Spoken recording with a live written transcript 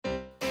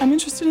I'm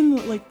interested in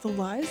the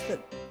lies that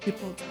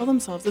people tell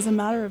themselves as a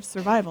matter of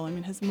survival. I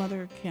mean, his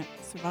mother can't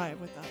survive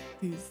without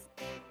these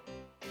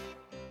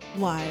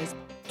lies.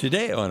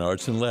 Today on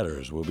Arts and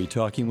Letters, we'll be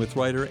talking with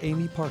writer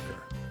Amy Parker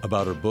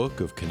about her book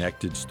of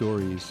connected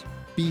stories,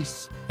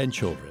 Beasts and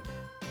Children,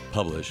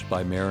 published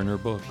by Mariner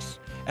Books.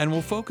 And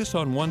we'll focus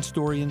on one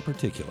story in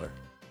particular,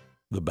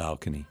 The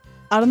Balcony.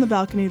 Out on the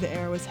balcony, the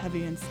air was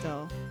heavy and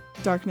still.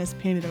 Darkness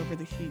painted over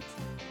the heat.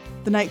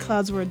 The night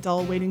clouds were a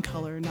dull waiting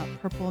color, not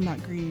purple,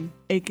 not green,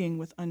 aching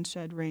with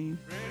unshed rain.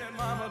 Granny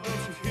mama, don't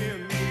you hear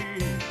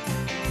me?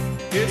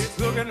 It's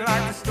looking like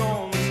the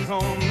storm is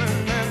coming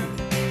and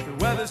the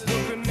weather's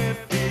looking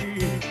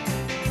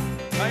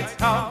iffy.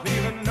 Lights out,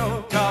 leaving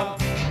no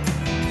doubt.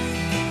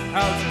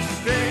 I'll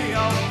just stay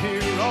out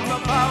here on the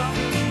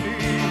balcony,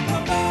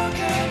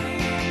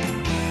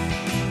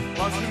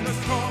 watching the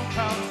storm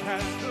clouds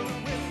as the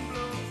wind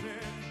blows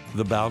in.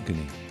 The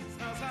Balcony.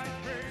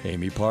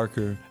 Amy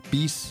Parker,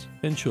 Beasts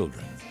and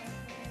Children,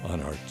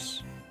 on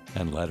Arts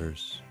and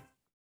Letters.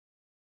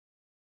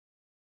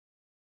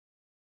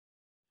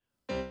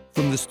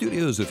 From the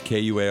studios of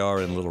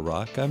KUAR in Little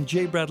Rock, I'm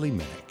Jay Bradley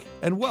Minnick,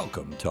 and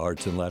welcome to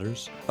Arts and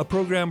Letters, a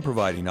program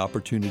providing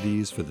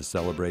opportunities for the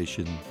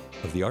celebration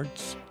of the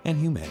arts and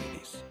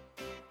humanities.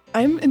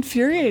 I'm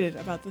infuriated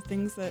about the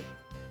things that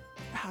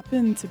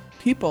happen to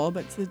people,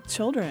 but to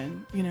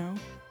children,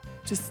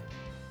 just,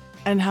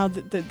 and how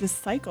this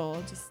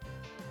cycle just,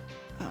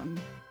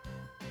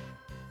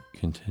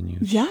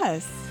 continues.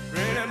 Yes.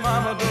 Granny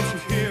mama, don't you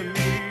hear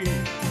me?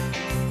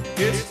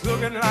 It's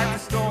looking like the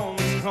storm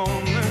is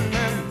coming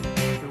and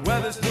the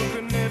weather's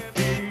looking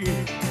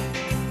iffy.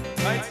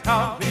 Lights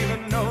out,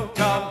 leaving no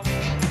doubt.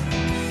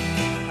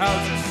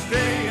 I'll just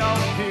stay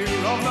out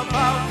here on the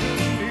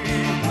balcony,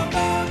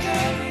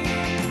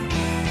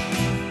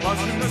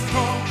 watching the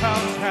storm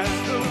clouds as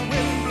the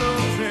wind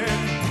blows in.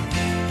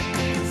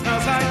 It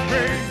smells like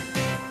rain.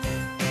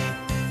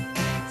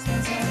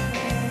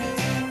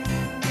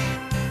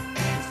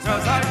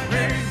 Smells like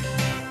rain.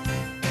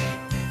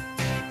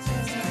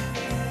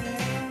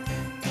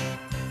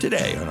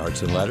 Today on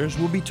Arts and Letters,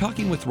 we'll be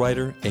talking with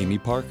writer Amy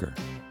Parker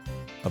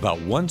about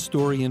one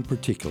story in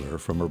particular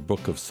from her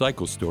book of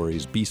cycle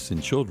stories, Beasts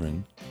and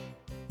Children,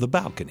 The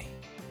Balcony,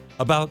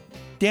 about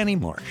Danny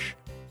Marsh,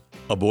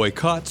 a boy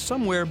caught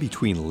somewhere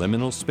between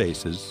liminal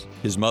spaces,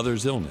 his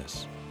mother's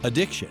illness,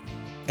 addiction,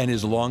 and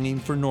his longing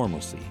for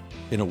normalcy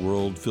in a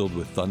world filled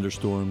with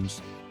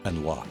thunderstorms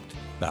and locked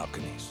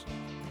balconies.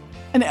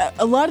 And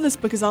a lot of this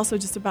book is also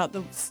just about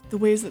the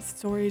ways that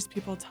stories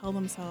people tell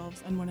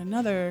themselves and one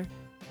another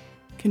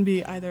can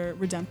be either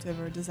redemptive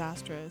or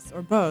disastrous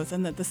or both,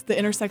 and that the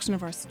intersection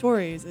of our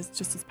stories is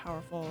just as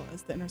powerful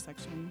as the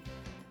intersection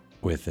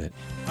with it.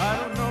 I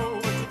don't know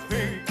what to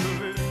think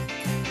of it.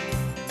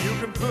 You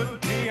can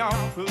put me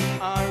out, but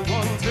I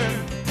want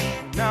in.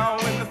 Now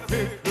in the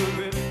thick of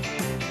it,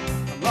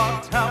 I'm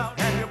locked out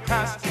and you're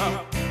passed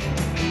up.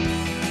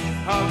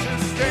 I'll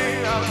just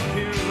stay out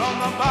here on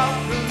the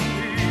balcony,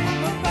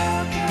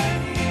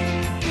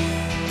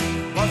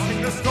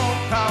 watching the storm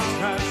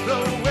clouds as the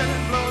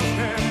wind blows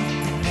in.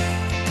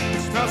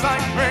 It smells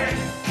like rain.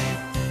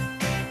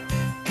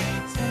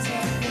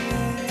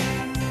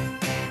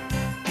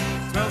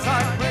 Smells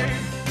like rain.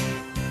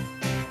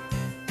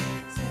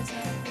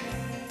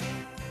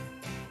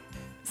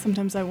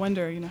 Sometimes I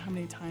wonder, how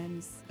many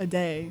times a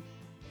day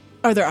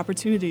are there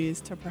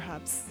opportunities to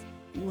perhaps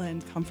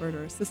lend comfort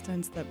or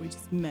assistance that we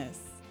just miss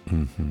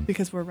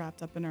because we're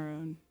wrapped up in our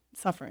own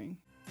suffering.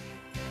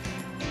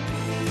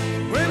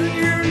 When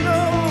you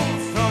know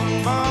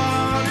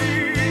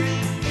somebody,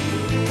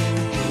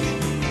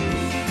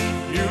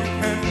 you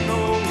can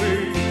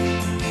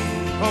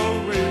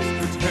always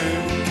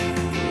pretend.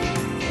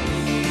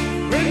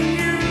 When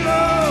you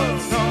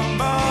love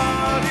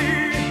somebody,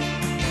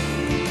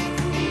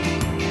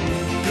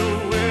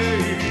 you'll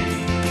wait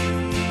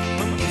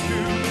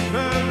until the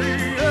very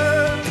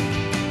end.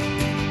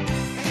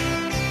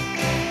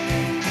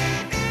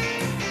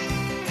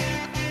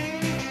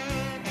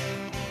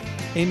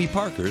 Amy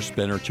Parker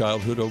spent her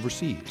childhood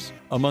overseas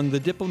among the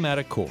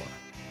diplomatic corps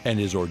and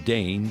is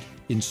ordained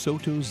in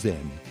Soto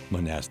Zen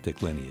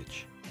monastic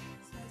lineage.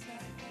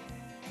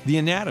 The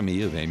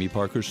anatomy of Amy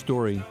Parker's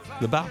story,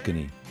 The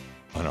Balcony,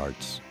 on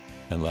Arts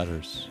and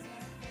Letters.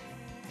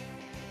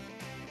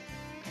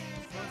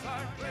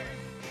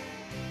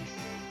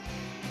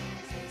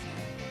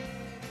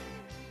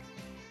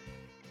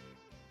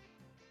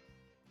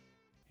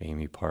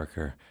 Amy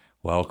Parker,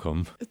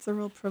 welcome. It's a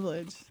real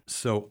privilege.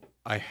 So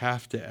I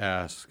have to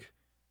ask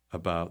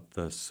about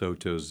the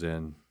Soto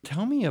Zen.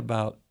 Tell me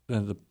about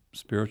the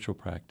spiritual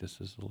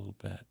practices a little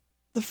bit.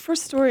 The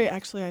first story,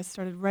 actually, I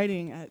started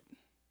writing at...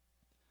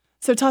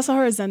 So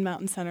Tassajara Zen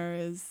Mountain Center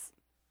is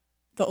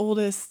the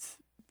oldest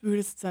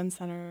Buddhist Zen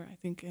center, I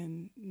think,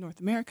 in North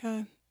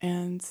America.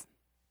 And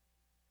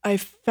I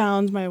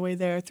found my way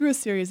there through a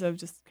series of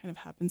just kind of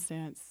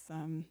happenstance,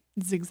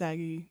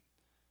 zigzaggy.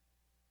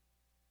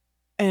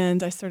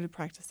 And I started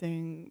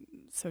practicing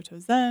Soto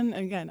Zen.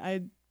 And again,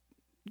 I'd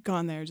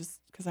gone there just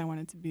because I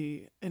wanted to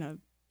be in a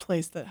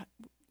place that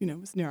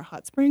was near a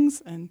hot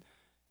springs, and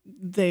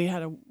they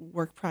had a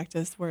work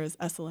practice, whereas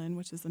Esalen,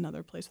 which is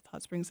another place with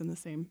hot springs in the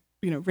same,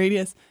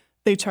 radius,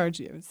 they charge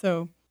you.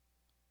 So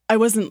I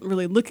wasn't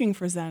really looking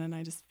for Zen, and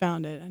I just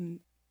found it, and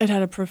it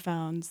had a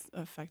profound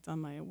effect on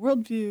my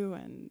worldview.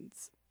 And,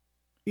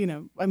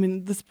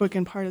 this book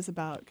in part is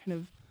about kind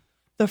of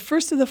the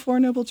first of the Four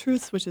Noble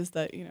Truths, which is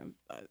that,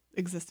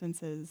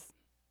 existence is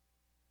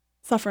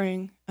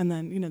suffering, and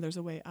then, there's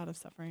a way out of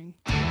suffering.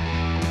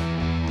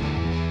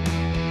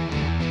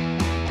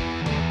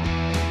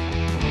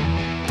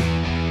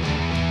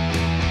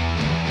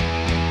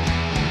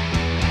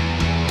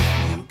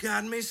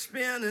 Got me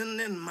spinning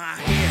in my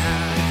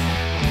head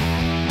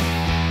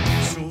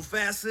so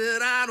fast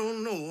that I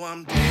don't know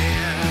I'm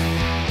dead.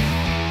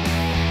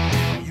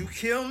 You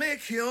kill me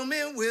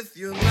with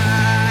your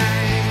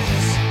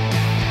lies,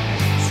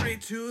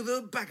 straight to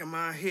the back of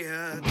my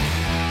head.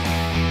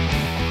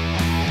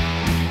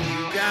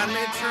 You got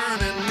me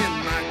turning in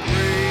my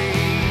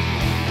grave,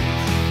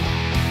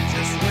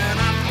 just when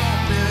I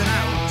thought that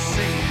I was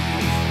safe.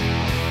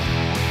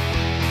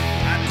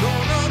 I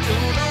don't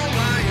know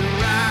why you're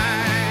right.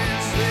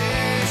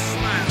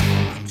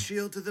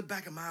 Chill to the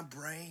back of my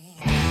brain.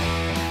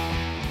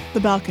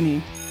 The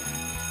balcony.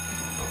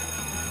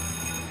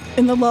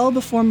 In the lull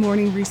before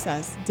morning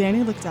recess,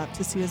 Danny looked up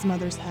to see his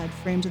mother's head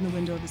framed in the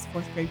window of his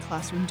 4th grade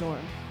classroom door.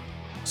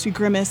 She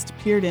grimaced,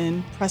 peered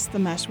in, pressed the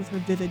mesh with her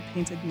vivid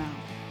painted mouth.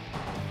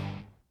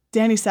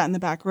 Danny sat in the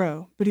back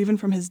row, but even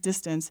from his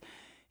distance,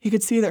 he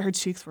could see that her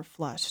cheeks were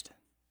flushed.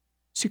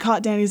 She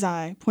caught Danny's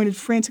eye, pointed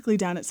frantically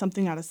down at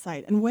something out of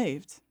sight, and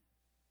waved.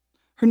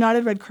 Her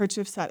knotted red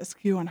kerchief sat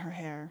askew on her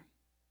hair.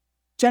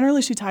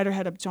 Generally, she tied her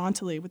head up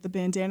jauntily with the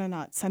bandana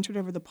knot centered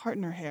over the part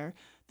in her hair,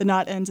 the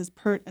knot ends as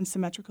pert and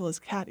symmetrical as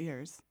cat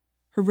ears.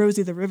 Her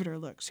Rosie the Riveter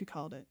look, she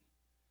called it.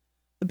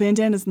 The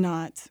bandana's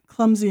knot,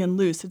 clumsy and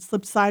loose, had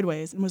slipped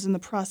sideways and was in the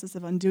process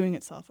of undoing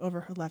itself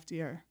over her left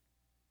ear.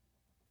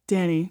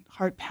 Danny,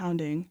 heart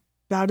pounding,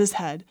 bowed his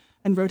head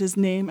and wrote his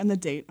name and the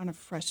date on a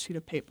fresh sheet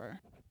of paper.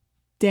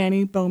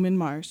 Danny Bowman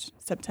Marsh,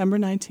 September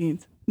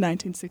 19th,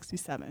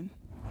 1967.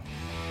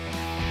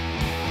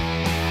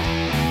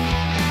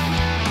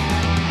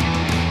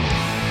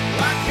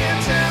 I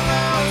can't tell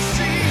or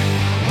see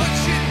what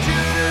you do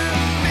to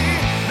me.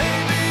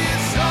 Maybe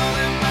it's all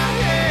in my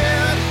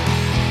head.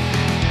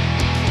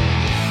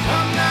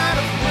 I'm not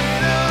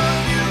afraid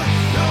of you,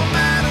 no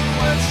matter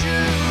what you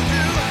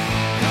do,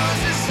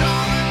 'cause it's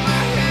all in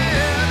my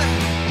head.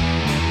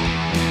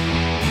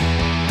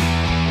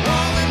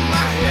 All in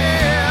my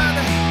head.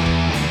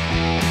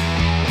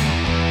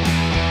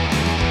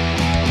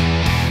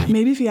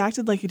 Maybe if he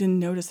acted like he didn't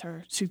notice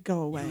her, she'd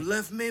go away. You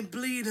left me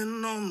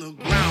bleeding on the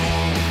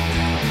ground.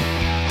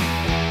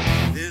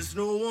 There's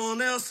no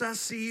one else I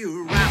see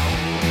around.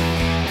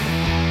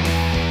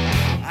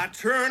 I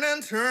turn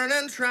and try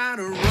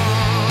to run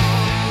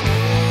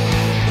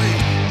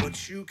away,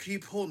 but you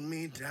keep holding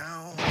me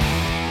down.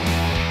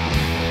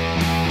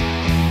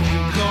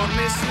 You caught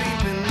me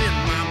sleeping in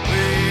my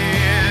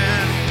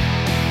bed,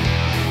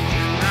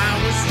 and I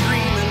was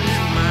dreaming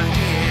in my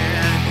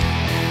head.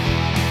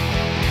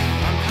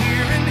 I'm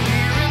hearing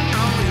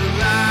all your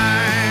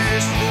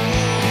lies.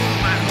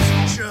 Oh,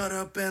 Miles, shut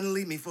up and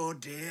leave me for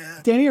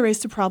dead. Danny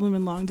erased a problem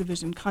in long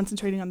division,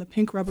 concentrating on the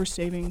pink rubber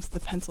shavings, the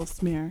pencil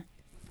smear.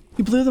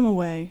 He blew them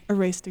away,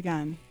 erased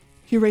again.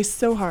 He erased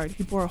so hard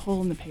he bore a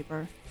hole in the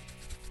paper.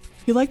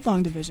 He liked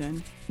long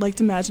division, liked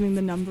imagining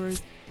the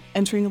numbers,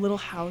 entering a little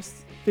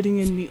house, fitting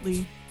in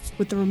neatly,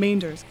 with the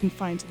remainders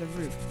confined to the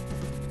roof.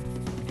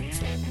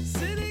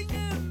 Sitting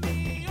in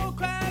the old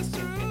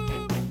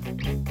classroom,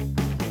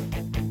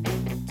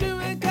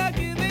 doing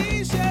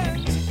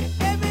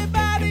calculations.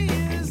 Everybody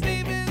is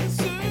leaving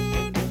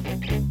soon.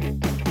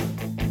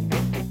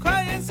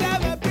 Quiet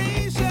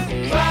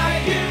celebration. Why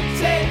you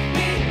take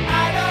me,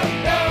 I don't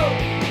know.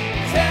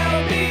 Tell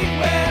me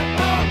where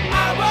or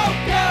I won't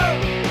go.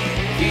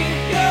 Keep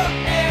your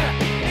air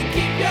and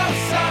keep your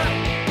sun.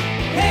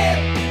 Hey,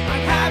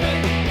 I'm having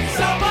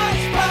so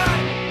much fun.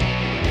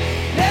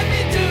 Let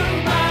me do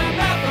my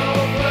math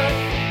homework.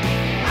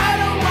 I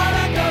don't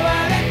wanna go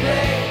out and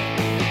play.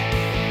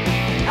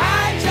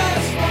 I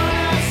just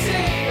wanna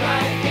sit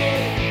right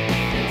here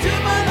and do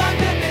my long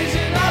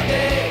division all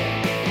day.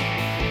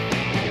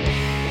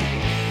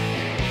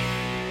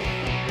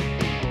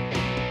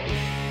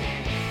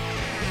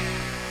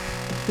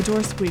 The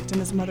door squeaked and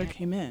his mother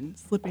came in,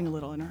 slipping a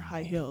little in her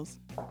high heels.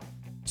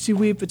 She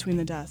weaved between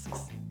the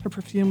desks. Her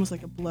perfume was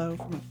like a blow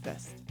from a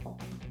fist.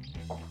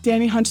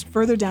 Danny hunched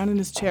further down in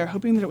his chair,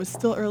 hoping that it was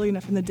still early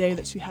enough in the day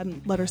that she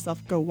hadn't let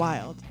herself go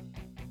wild.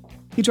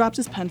 He dropped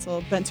his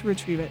pencil, bent to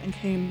retrieve it, and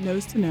came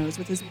nose to nose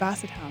with his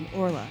basset hound,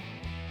 Orla,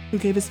 who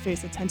gave his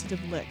face a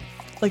tentative lick,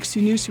 like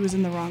she knew she was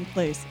in the wrong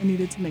place and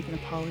needed to make an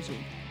apology.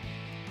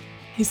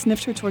 He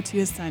sniffed her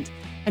tortilla scent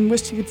and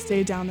wished he could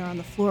stay down there on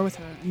the floor with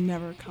her and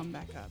never come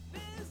back up.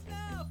 There's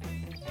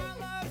nothing I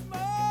love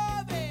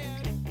more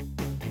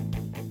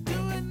than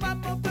doing my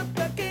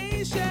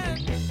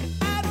multiplication.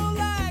 I don't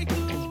like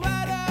to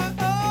write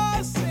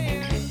or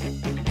sing.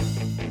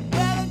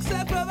 Well,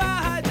 except for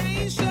my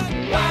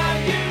vision.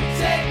 Why you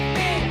take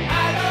me,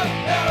 I don't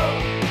know.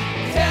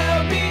 Tell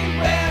me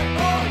where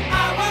or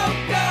I won't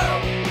go.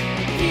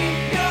 Keep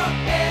your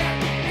air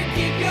and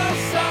keep your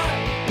sun.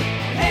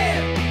 Hey,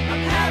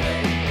 I'm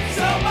having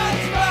so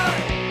much fun.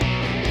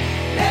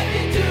 Let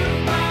me do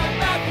my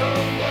math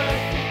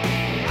homework.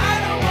 I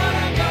don't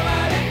wanna go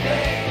out and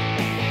play.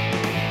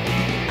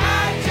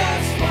 I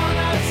just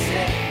wanna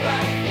sit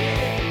right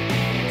here.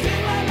 Do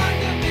my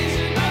London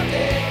vision all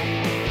day.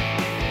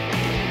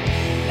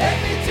 Let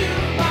me do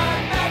my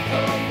math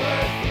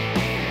homework.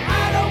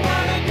 I don't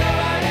wanna go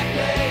out and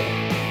play.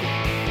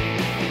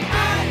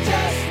 I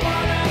just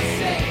wanna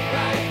sit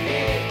right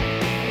here.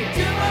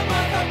 Do my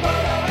Marco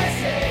Polo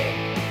essay.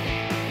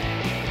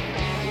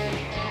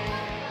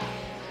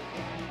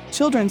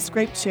 Children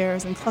scraped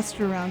chairs and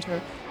clustered around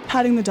her,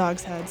 patting the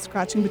dog's head,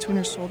 scratching between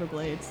her shoulder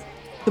blades.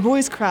 The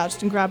boys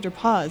crouched and grabbed her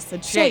paws,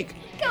 said, "Shake!"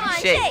 Come on,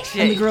 shake.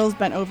 And the girls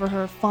bent over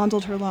her,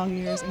 fondled her long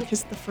ears, and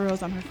kissed the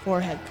furrows on her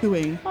forehead,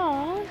 cooing.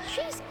 Aw,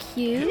 she's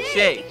cute.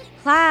 Shake.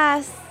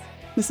 Class.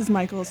 Mrs.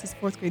 Michaels, his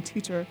fourth grade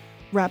teacher,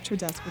 rapped her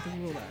desk with a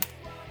ruler.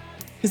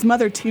 His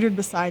mother teetered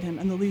beside him,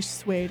 and the leash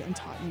swayed and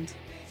tautened.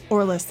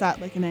 Orla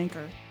sat like an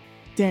anchor.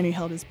 Danny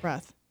held his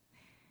breath.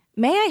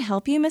 May I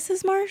help you,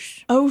 Mrs.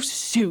 Marsh? Oh,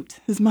 shoot,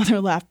 his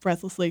mother laughed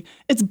breathlessly.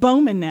 It's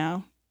Bowman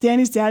now.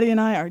 Danny's daddy and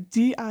I are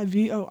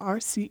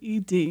Divorced.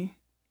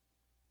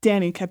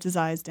 Danny kept his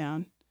eyes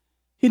down.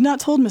 He had not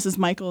told Mrs.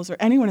 Michaels or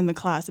anyone in the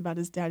class about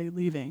his daddy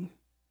leaving.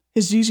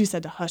 His Gigi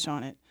said to hush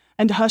on it,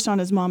 and to hush on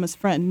his mama's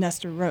friend,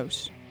 Nestor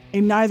Roche.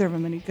 Ain't neither of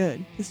 'em any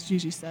good, his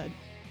Gigi said.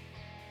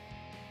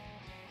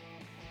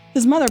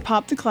 His mother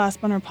popped the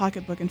clasp on her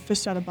pocketbook and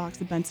fished out a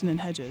box of Benson and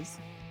Hedges.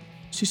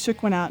 She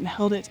shook one out and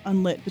held it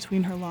unlit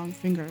between her long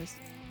fingers.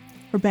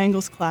 Her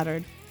bangles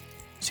clattered.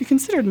 She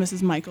considered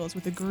Mrs. Michaels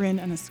with a grin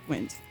and a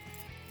squint.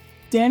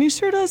 "Danny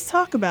sure does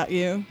talk about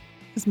you,"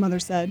 his mother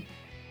said.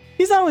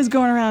 "He's always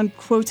going around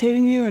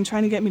quotating you and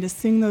trying to get me to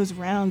sing those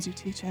rounds you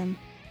teach him.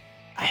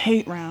 I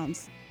hate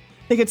rounds.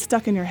 They get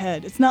stuck in your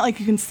head. It's not like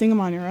you can sing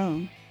them on your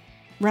own.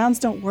 Rounds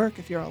don't work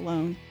if you're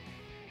alone.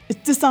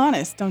 It's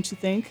dishonest, don't you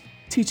think?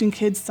 Teaching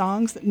kids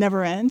songs that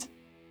never end?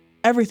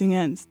 Everything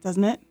ends,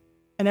 doesn't it?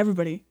 And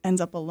everybody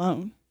ends up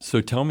alone." So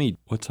tell me,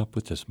 what's up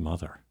with this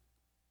mother?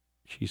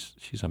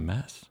 She's a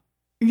mess.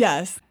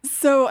 Yes.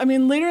 So, I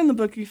mean, later in the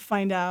book you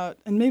find out,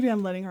 and maybe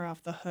I'm letting her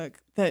off the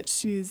hook, that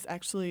she's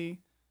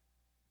actually,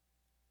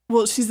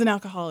 well, she's an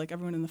alcoholic,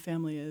 everyone in the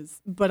family is,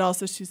 but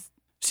also she's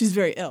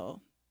very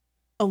ill.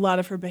 A lot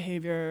of her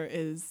behavior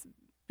is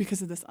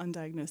because of this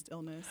undiagnosed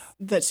illness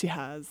that she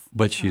has.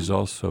 But she's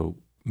also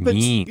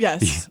mean.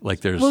 Yes. Like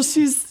there's... Well,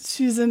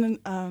 she's in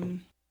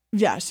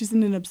she's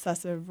in an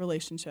obsessive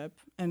relationship,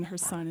 and her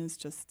son is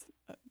just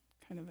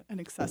kind of an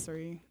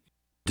accessory.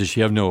 Does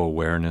she have no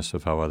awareness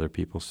of how other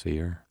people see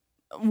her?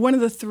 One of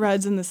the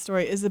threads in the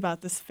story is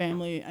about this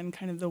family and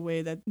kind of the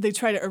way that they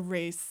try to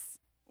erase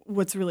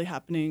what's really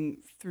happening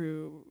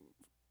through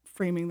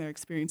framing their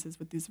experiences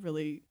with these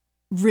really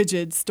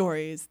rigid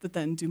stories that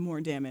then do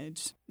more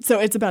damage. So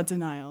it's about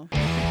denial.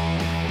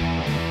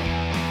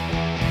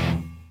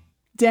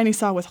 Danny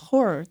saw with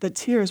horror that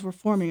tears were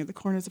forming at the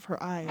corners of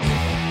her eyes.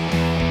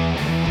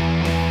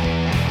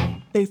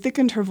 They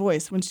thickened her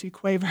voice when she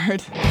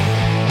quavered.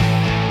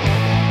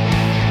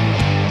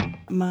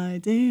 "My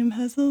dame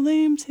has a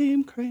lame,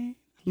 tame crane.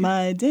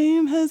 My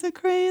dame has a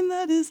crane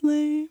that is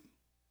lame.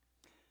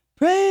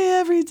 Pray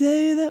every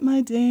day that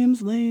my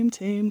dame's lame,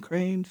 tame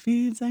crane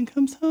feeds and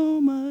comes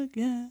home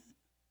again."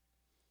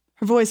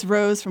 Her voice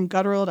rose from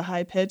guttural to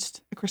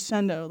high-pitched, a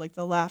crescendo like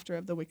the laughter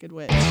of the Wicked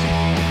Witch.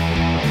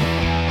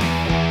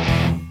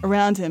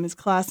 Around him, his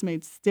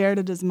classmates stared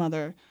at his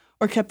mother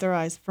or kept their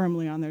eyes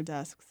firmly on their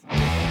desks.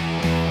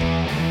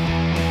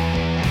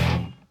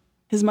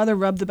 His mother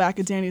rubbed the back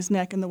of Danny's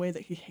neck in the way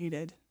that he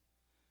hated.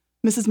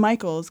 Mrs.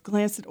 Michaels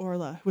glanced at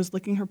Orla, who was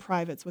licking her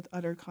privates with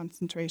utter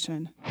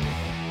concentration.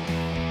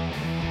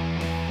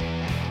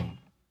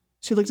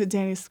 She looked at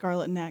Danny's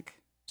scarlet neck.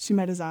 She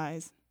met his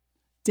eyes.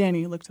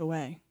 Danny looked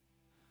away.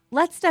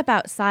 Let's step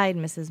outside,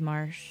 Mrs.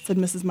 Marsh, said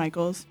Mrs.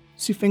 Michaels.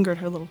 She fingered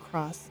her little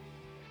cross.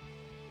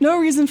 "No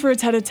reason for a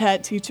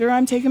tete-a-tete, teacher.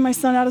 I'm taking my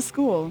son out of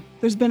school.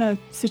 There's been a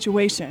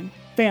situation.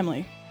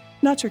 Family.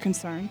 Not your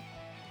concern.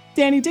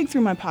 Danny, dig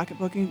through my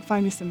pocketbook and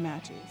find me some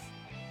matches."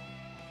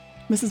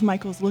 Mrs.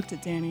 Michaels looked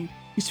at Danny.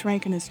 He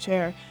shrank in his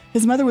chair.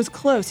 His mother was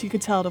close, he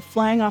could tell, to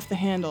flying off the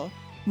handle.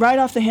 "Right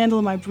off the handle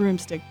of my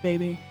broomstick,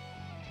 baby.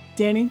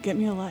 Danny, get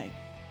me a light."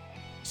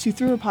 She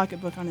threw her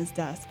pocketbook on his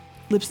desk.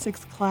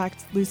 Lipsticks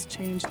clacked, loose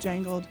change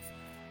jangled.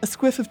 A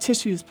squiff of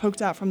tissues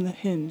poked out from the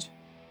hinge.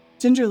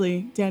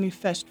 Gingerly, Danny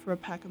fished for a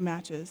pack of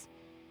matches.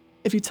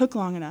 If he took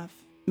long enough,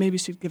 maybe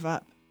she'd give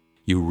up.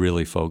 You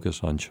really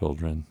focus on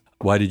children.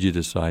 Why did you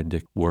decide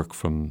to work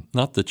from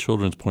not the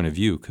children's point of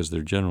view, because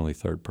they're generally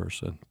third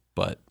person,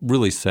 but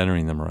really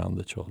centering them around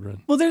the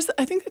children? Well,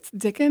 I think it's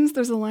Dickens.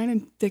 There's a line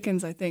in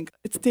Dickens, I think.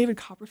 It's David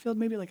Copperfield,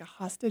 maybe like a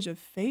hostage of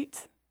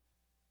fate.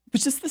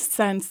 But just the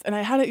sense, and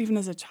I had it even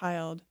as a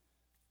child,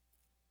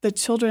 that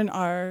children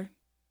are,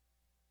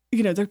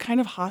 they're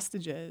kind of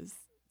hostages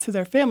to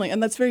their family.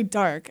 And that's very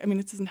dark. I mean,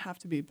 it doesn't have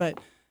to be, but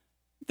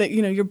that,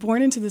 you're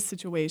born into this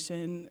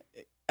situation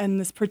and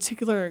this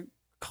particular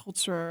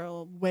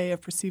cultural way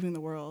of perceiving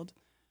the world,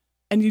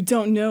 and you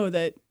don't know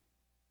that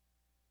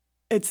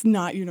it's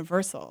not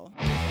universal.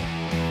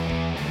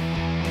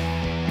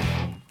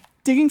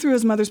 Digging through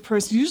his mother's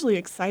purse usually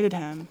excited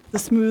him. The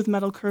smooth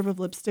metal curve of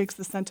lipsticks,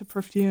 the scent of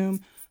perfume,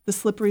 the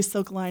slippery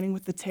silk lining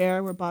with the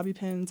tear where bobby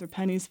pins or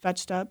pennies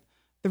fetched up,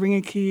 the ring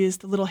of keys,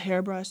 the little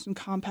hairbrush and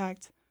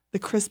compact, the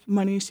crisp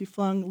money she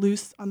flung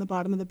loose on the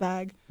bottom of the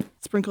bag,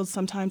 sprinkled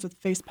sometimes with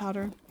face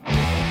powder.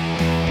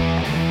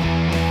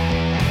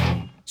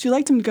 She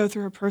liked him to go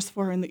through her purse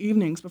for her in the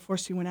evenings before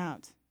she went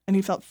out, and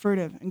he felt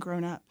furtive and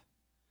grown up.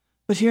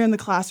 But here in the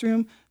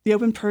classroom, the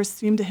open purse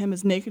seemed to him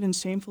as naked and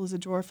shameful as a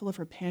drawer full of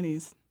her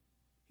panties.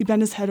 He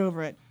bent his head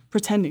over it,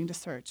 pretending to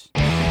search.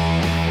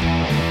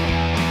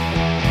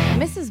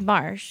 Mrs.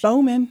 Marsh,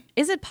 Bowman.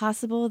 is it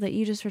possible that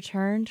you just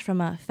returned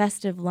from a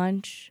festive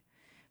lunch?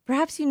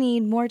 Perhaps you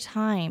need more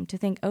time to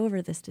think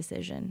over this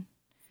decision.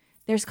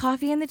 There's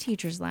coffee in the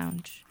teacher's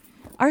lounge.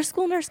 Our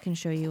school nurse can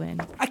show you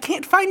in. I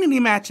can't find any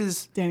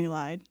matches. Danny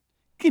lied.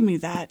 Give me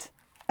that.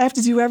 I have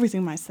to do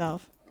everything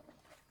myself.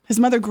 His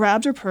mother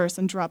grabbed her purse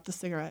and dropped the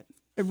cigarette.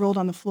 It rolled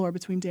on the floor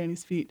between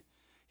Danny's feet.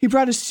 He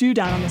brought his shoe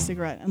down on the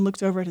cigarette and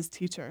looked over at his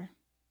teacher.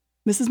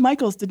 Mrs.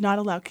 Michaels did not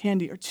allow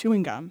candy or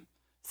chewing gum,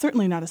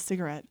 certainly not a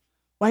cigarette.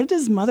 Why did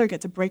his mother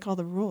get to break all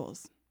the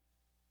rules?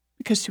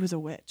 Because she was a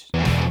witch.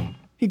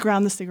 He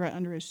ground the cigarette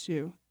under his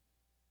shoe.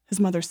 His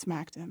mother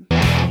smacked him.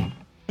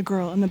 A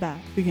girl in the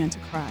back began to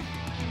cry.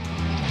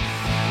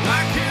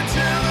 I can't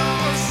tell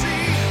or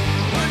see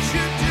what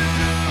you do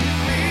to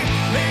me.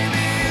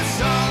 Maybe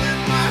it's all in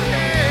my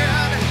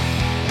head.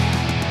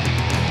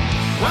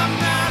 I'm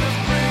not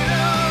afraid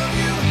of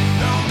you,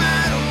 no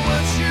matter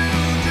what you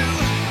do,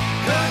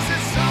 'cause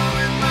it's all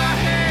in my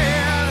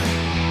head.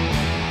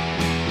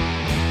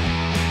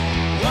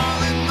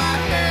 All in my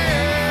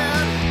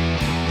head.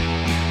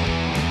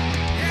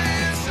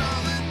 Yeah, it's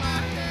all in my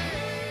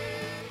head.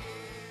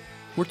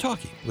 We're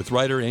talking with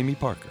writer Amy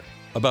Parker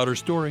about her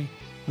story,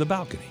 The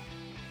Balcony.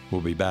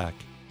 We'll be back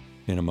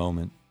in a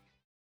moment.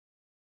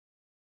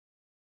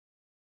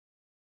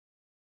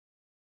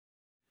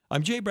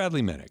 I'm Jay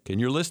Bradley Minnick,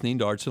 and you're listening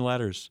to Arts and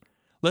Letters.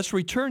 Let's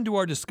return to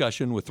our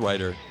discussion with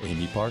writer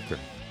Amy Parker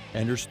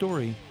and her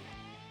story,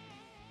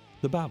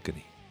 The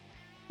Balcony.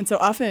 And so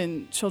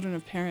often children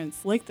of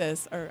parents like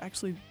this are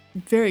actually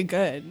very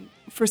good.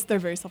 First, they're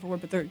very self-aware,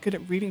 but they're good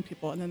at reading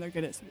people, and then they're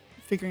good at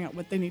figuring out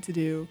what they need to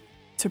do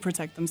to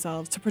protect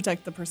themselves, to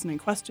protect the person in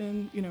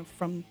question,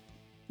 from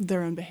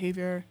their own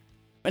behavior.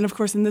 And of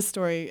course, in this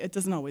story, it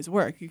doesn't always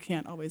work. You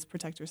can't always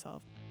protect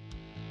yourself.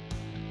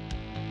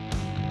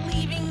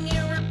 Leaving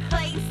your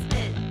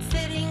replacement,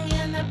 sitting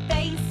in the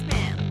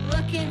basement,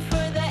 looking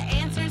for the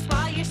answers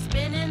while you're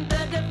spinning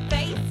the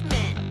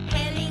defacement,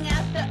 handing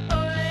out the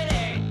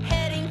order,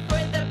 heading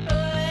for the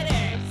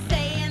border,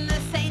 saying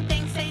the same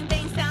thing,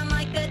 sound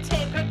like a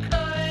tape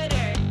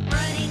recorder,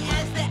 running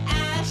as the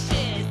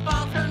ashes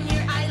fall from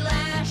your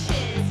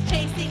eyelashes,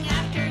 chasing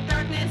after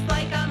darkness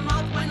like a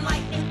moth when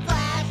lightning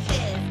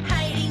flashes,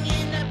 hiding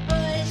in the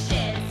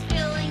bushes,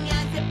 feeling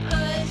as it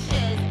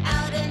pushes,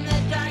 out in the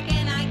dark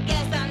and I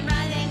guess I'm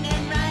running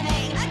and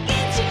running. I'll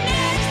get you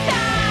next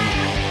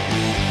time.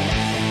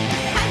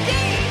 How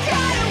dare you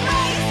try to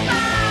waste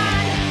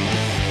mine?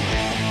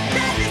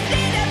 Rather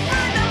stand up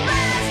for the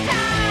last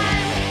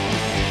time.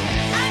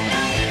 I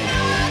know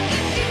I'll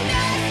get you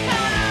next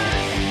time.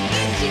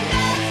 Get you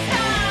next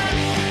time,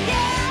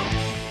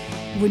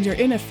 yeah. When you're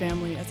in a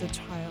family as a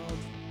child,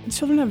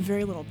 children have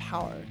very little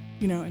power,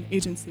 and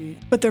agency,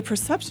 but their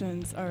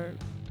perceptions are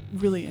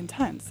really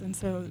intense. And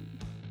so,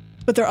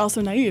 but they're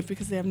also naive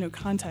because they have no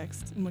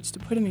context in which to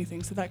put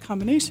anything. So that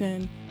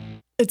combination,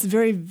 it's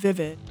very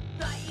vivid.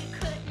 Thought you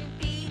couldn't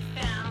be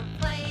found,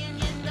 playing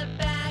in the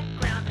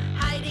background,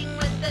 hiding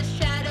with the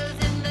shadows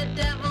and the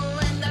devil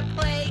in the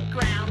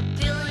playground,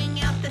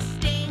 dealing out the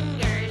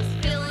stingers,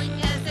 feeling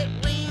as it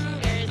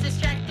lingers,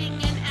 distracting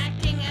and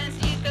acting as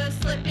you go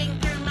slipping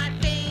through my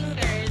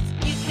fingers.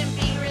 You can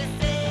be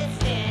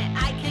resistant,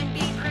 I can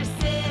be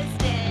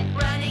persistent,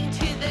 running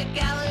to the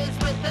gallows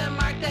with a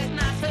mark that's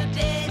not so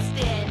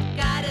distant.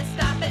 Gotta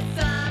stop it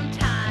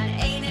sometime,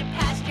 ain't it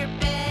past your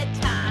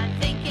bedtime?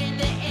 Thinking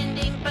the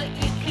ending, but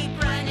you keep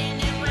running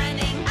and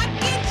running. I'll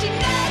get you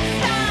next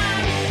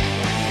time.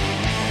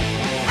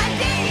 How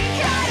dare you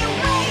try to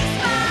waste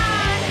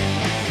mine?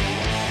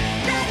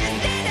 Rather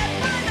stand up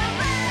for the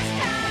last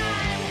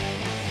time.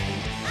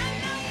 I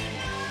know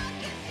I'll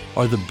get you.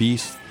 Are the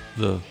beasts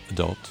the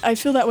adults? I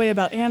feel that way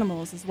about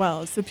animals as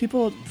well. So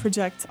people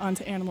project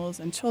onto animals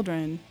and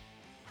children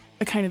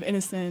a kind of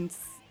innocence.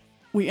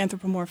 We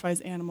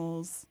anthropomorphize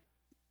animals.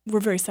 We're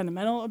very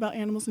sentimental about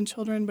animals and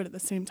children, but at the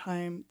same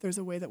time, there's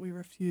a way that we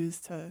refuse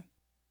to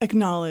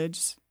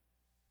acknowledge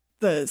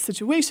the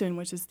situation,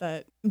 which is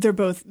that they're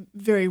both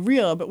very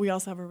real, but we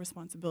also have a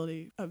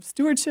responsibility of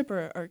stewardship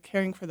or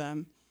caring for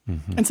them.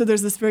 Mm-hmm. And so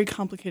there's this very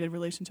complicated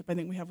relationship I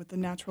think we have with the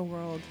natural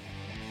world.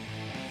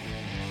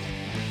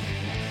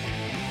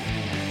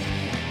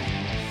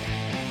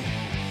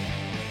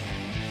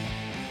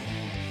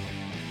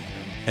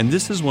 And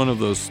this is one of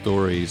those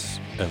stories,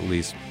 at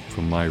least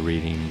from my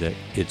reading, that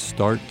it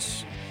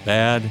starts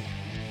bad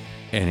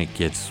and it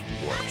gets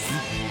worse.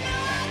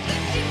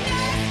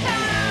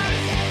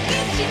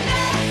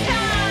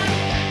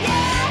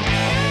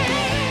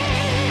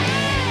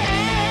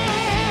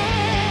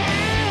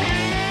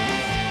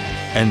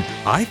 And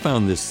I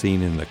found this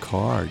scene in the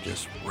car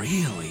just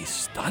really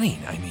stunning.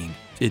 I mean,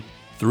 it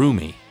threw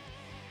me.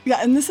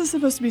 Yeah, and this is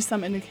supposed to be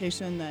some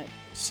indication that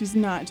she's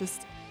not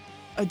just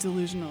a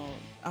delusional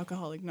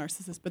alcoholic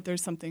narcissist, but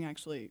there's something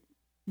actually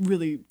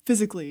really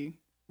physically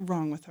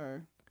wrong with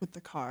her, with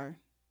the car.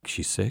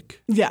 She's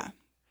sick? Yeah,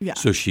 yeah.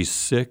 So she's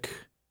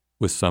sick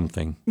with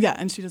something. Yeah,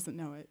 and she doesn't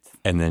know it.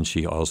 And then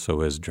she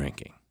also is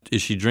drinking.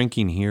 Is she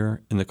drinking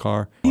here in the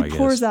car? He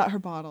pours out her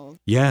bottle.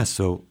 Yeah,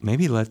 so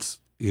maybe let's,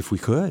 if we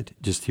could,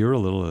 just hear a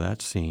little of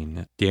that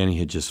scene. Danny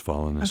had just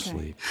fallen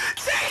asleep.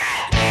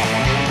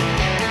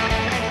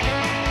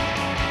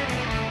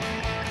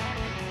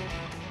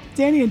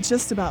 Danny had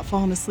just about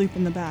fallen asleep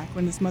in the back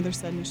when his mother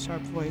said in a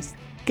sharp voice,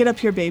 "Get up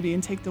here, baby,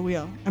 and take the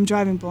wheel. I'm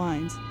driving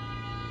blind."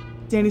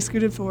 Danny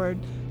scooted forward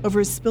over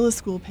his spill of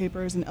school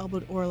papers and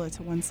elbowed Orla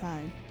to one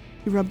side.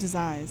 He rubbed his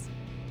eyes.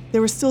 They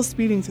were still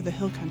speeding through the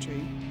hill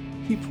country.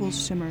 Peat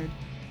pools shimmered.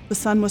 The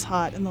sun was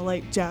hot and the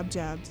light jabbed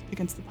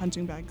against the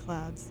punching bag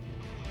clouds.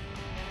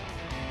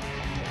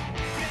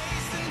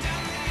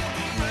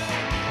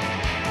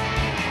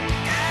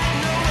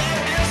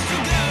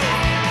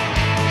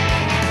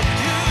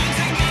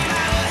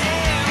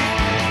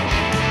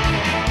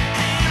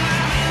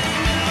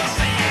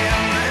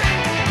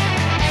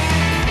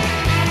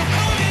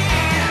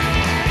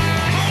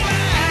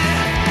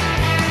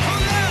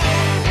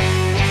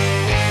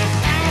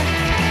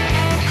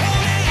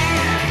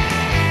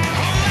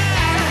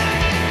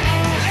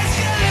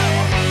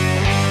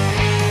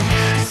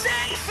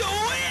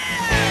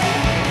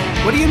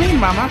 What do you mean,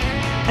 Mama?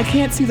 "I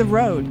can't see the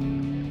road."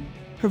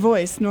 Her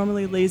voice,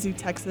 normally lazy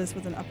Texas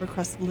with an upper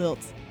crust lilt,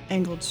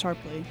 angled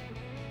sharply.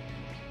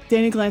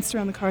 Danny glanced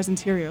around the car's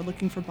interior,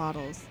 looking for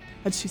bottles.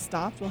 Had she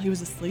stopped while he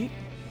was asleep?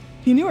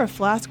 He knew her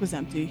flask was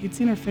empty. He'd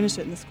seen her finish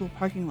it in the school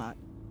parking lot.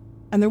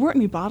 And there weren't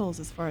any bottles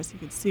as far as he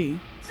could see.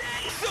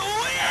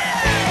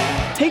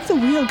 Take the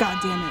wheel,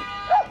 goddammit!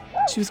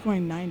 She was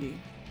going 90.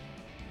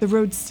 The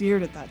road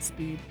seared at that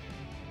speed.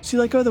 She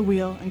let go of the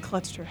wheel and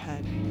clutched her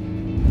head.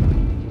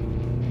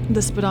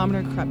 The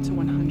speedometer crept to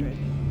 100.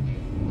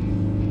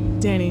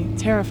 Danny,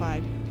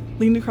 terrified,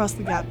 leaned across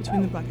the gap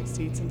between the bucket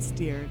seats and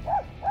steered.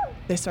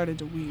 They started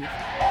to weave.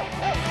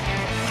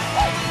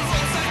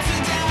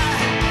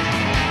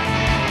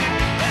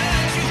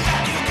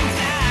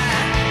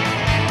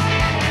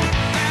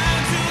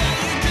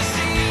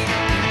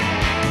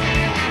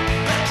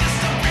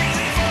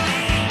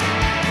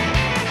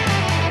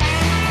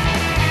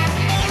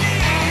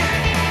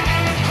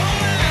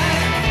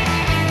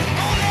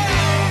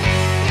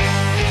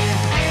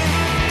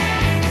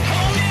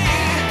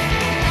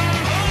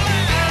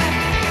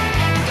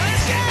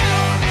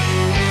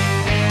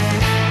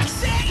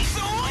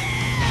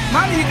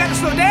 Mommy, you gotta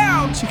slow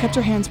down! She kept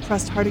her hands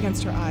pressed hard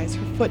against her eyes,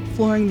 her foot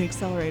flooring the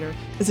accelerator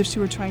as if she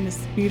were trying to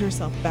speed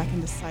herself back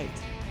into sight.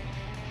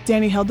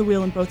 Danny held the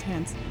wheel in both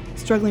hands,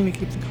 struggling to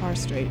keep the car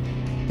straight.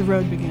 The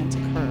road began to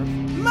curve.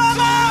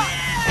 Mama!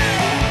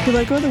 He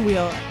let go of the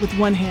wheel with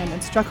one hand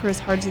and struck her as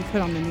hard as he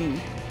could on the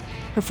knee.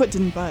 Her foot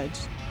didn't budge.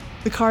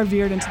 The car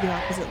veered into the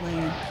opposite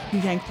lane. He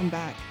yanked them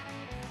back.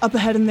 Up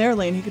ahead in their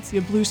lane, he could see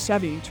a blue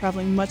Chevy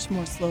traveling much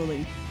more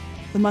slowly.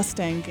 The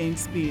Mustang gained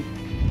speed.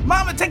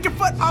 Mama, take your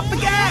foot off the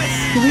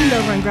gas! He leaned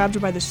over and grabbed her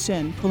by the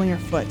shin, pulling her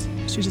foot.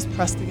 She just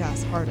pressed the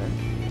gas harder.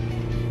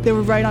 They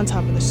were right on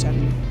top of the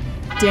Chevy.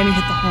 Danny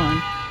hit the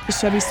horn. The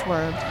Chevy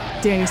swerved.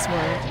 Danny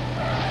swerved.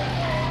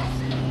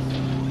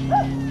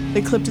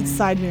 They clipped its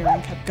side mirror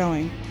and kept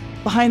going.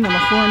 Behind them, a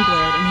horn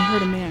blared, and he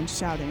heard a man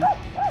shouting.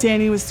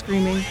 Danny was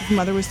screaming. His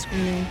mother was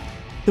screaming.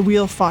 The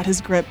wheel fought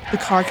his grip. The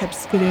car kept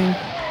skidding.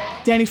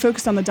 Danny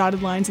focused on the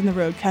dotted lines in the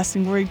road,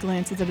 casting worried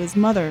glances at his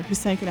mother, who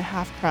sank in a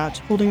half-crouch,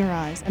 holding her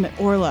eyes, and at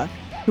Orla,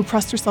 who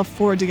pressed herself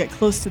forward to get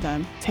close to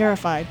them,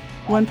 terrified,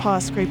 one paw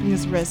scraping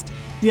his wrist,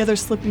 the other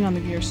slipping on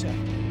the gear shift.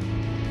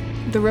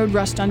 The road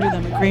rushed under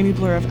them, a grainy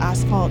blur of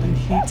asphalt and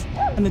heat,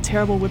 and the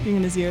terrible whipping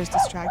in his ears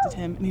distracted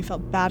him, and he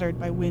felt battered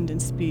by wind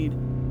and speed.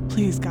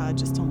 Please, God,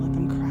 just don't let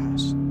them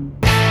crash.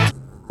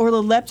 Orla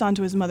leapt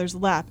onto his mother's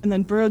lap and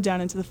then burrowed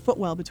down into the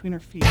footwell between her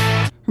feet.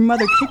 Her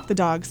mother kicked the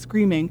dog,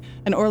 screaming,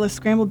 and Orla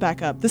scrambled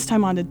back up, this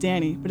time onto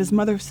Danny, but his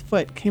mother's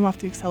foot came off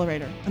the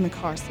accelerator, and the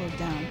car slowed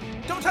down.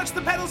 Don't touch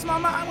the pedals,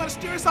 Mama. I want to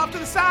steer us off to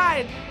the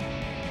side.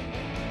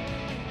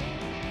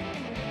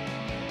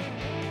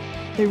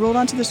 They rolled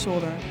onto the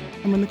shoulder,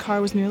 and when the car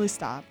was nearly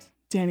stopped,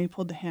 Danny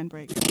pulled the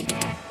handbrake.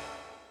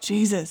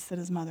 "Jesus," said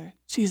his mother.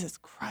 "Jesus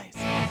Christ."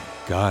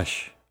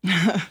 Gosh.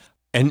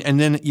 And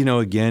then, you know,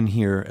 again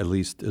here, at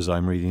least as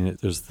I'm reading it,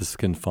 there's this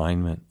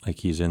confinement. Like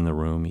he's in the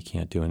room. He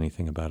can't do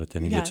anything about it.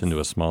 Then he gets into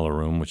a smaller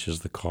room, which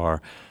is the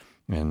car.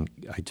 And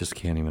I just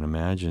can't even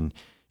imagine.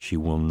 She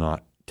will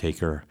not take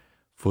her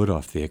foot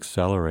off the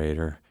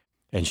accelerator.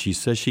 And she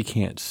says she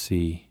can't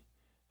see.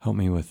 Help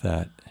me with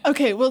that.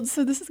 Okay, well,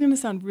 so this is going to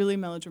sound really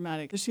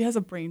melodramatic because she has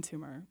a brain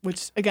tumor,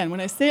 which, again,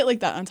 when I say it like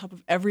that on top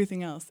of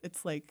everything else,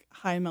 it's like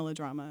high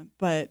melodrama.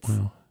 But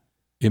Well,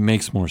 it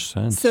makes more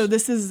sense. so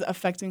this is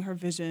affecting her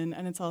vision,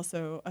 and it's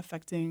also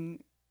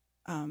affecting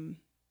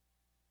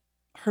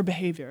her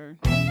behavior.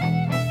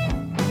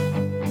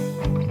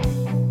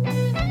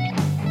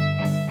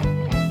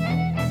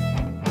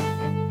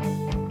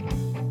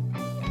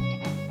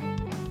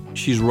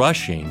 She's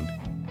rushing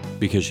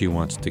because she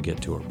wants to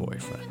get to her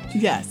boyfriend.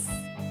 Yes.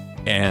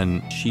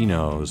 And she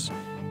knows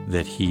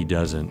that he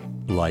doesn't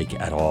like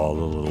at all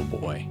the little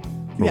boy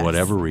for Yes.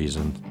 whatever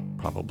reason,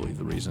 probably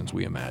the reasons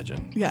we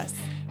imagine. Yes.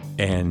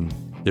 And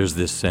there's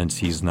this sense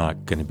he's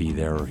not going to be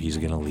there or he's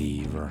going to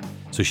leave.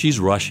 So she's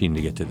rushing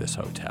to get to this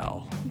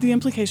hotel. The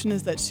implication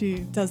is that she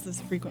does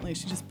this frequently.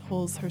 She just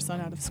pulls her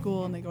son out of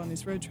school and they go on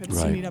these road trips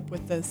to Right. meet up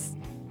with this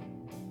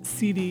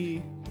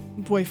seedy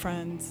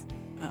boyfriend.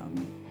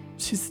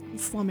 She's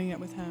slumming it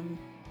with him,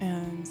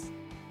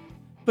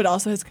 but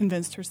also has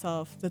convinced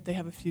herself that they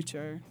have a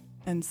future.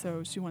 And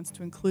so she wants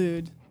to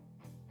include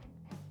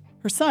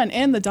her son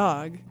and the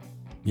dog.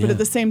 Yeah. But at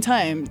the same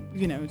time,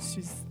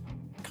 she's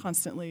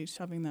constantly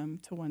shoving them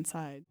to one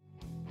side.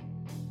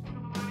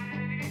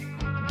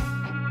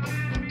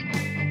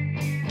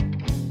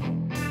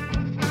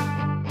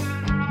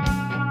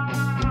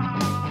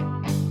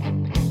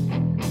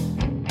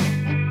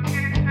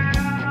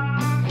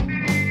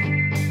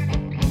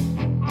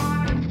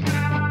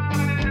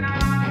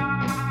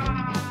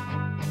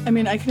 I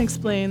mean, I can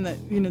explain that,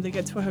 they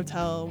get to a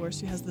hotel where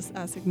she has this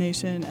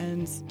assignation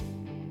and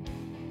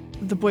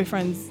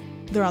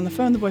they're on the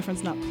phone. The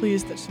boyfriend's not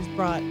pleased that she's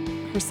brought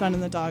her son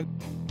and the dog.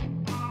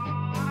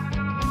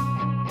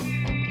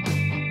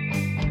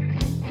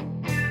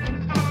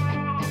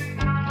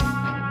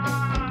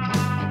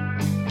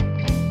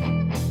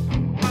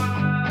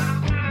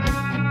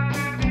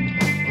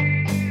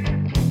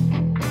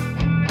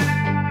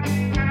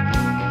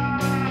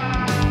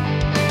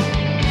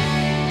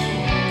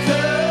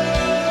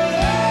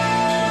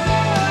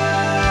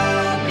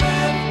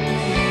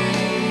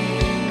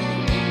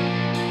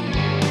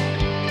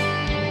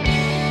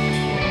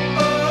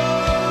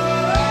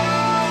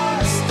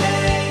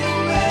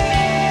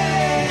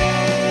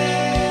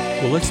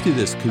 Well, let's do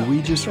this. Could we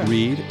just Sure.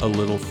 read a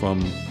little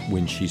from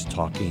when she's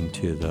talking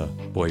to the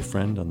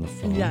boyfriend on the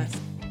phone? Yes.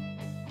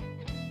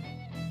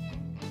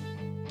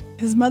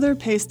 His mother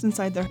paced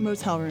inside their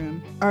motel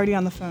room, already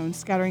on the phone,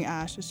 scattering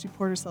ash as she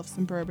poured herself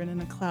some bourbon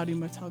in a cloudy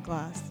motel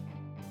glass.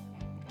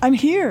 "I'm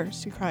here,"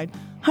 she cried.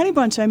 "Honey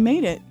Bunch, I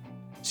made it."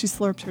 She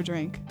slurped her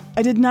drink.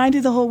 "I did 90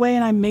 the whole way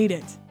and I made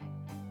it."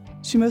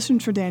 She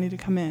motioned for Danny to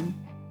come in.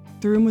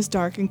 The room was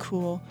dark and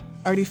cool,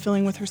 already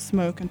filling with her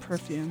smoke and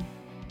perfume.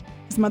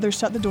 His mother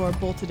shut the door,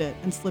 bolted it,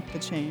 and slipped the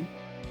chain.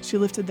 She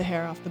lifted the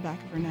hair off the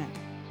back of her neck.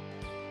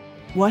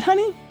 "What,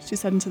 honey?" she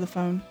said into the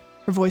phone.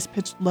 Her voice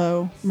pitched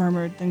low,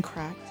 murmured, then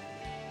cracked.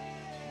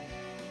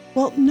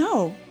 "Well,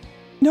 no.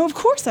 No, of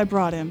course I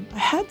brought him. I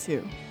had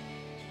to."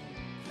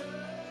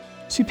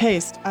 She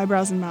paced,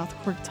 eyebrows and mouth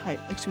quirked tight,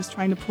 like she was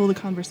trying to pull the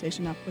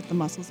conversation up with the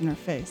muscles in her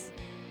face.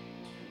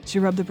 She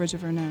rubbed the bridge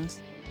of her nose.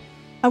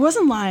 "I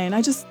wasn't lying.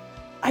 I just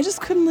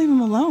couldn't leave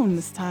him alone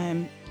this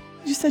time.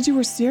 You said you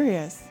were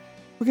serious.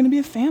 We're going to be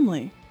a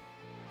family."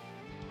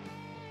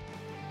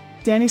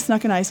 Danny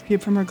snuck an ice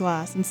cube from her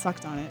glass and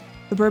sucked on it.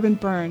 The bourbon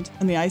burned,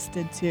 and the ice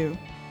did too.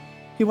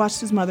 He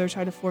watched his mother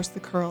try to force the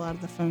curl out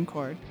of the phone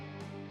cord.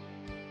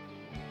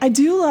 "I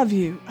do love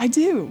you. I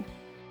do."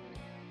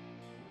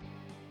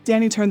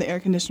 Danny turned the air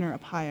conditioner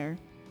up higher.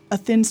 A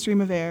thin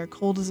stream of air,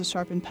 cold as a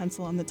sharpened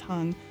pencil on the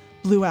tongue,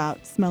 blew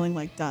out, smelling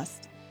like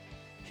dust.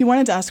 He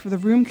wanted to ask for the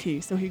room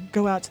key so he could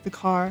go out to the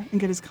car and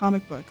get his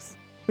comic books,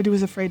 but he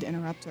was afraid to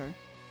interrupt her.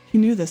 He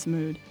knew this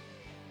mood.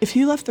 If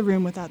he left the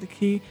room without the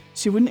key,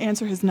 she wouldn't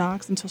answer his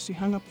knocks until she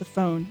hung up the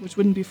phone, which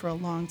wouldn't be for a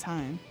long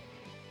time.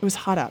 It was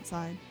hot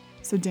outside,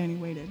 so Danny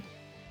waited.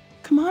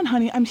 "Come on,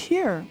 honey, I'm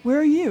here. Where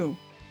are you?"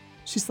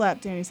 She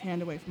slapped Danny's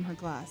hand away from her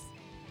glass.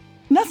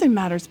 "Nothing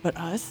matters but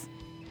us."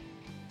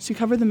 She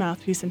covered the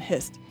mouthpiece and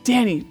hissed,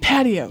 "Danny,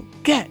 patio,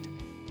 get!"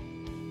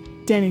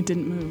 Danny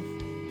didn't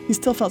move. He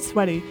still felt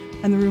sweaty,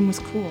 and the room was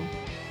cool.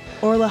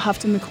 Orla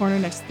huffed in the corner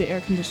next to the air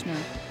conditioner.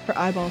 Her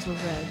eyeballs were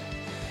red.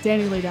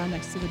 Danny lay down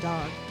next to the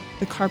dog.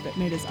 The carpet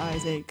made his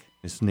eyes ache.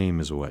 His name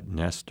is what,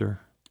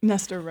 Nestor?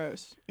 Nestor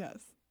Roche, yes.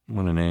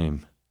 What a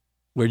name.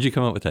 Where'd you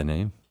come up with that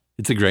name?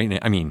 It's a great name.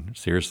 I mean,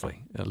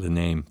 seriously, the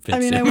name fits I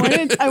mean,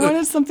 in. I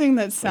wanted something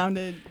that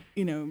sounded,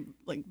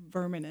 like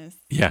verminous.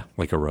 Yeah,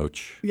 like a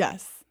roach.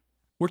 Yes.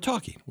 We're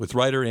talking with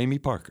writer Amy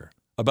Parker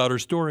about her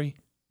story,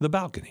 The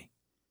Balcony.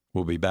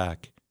 We'll be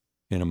back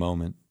in a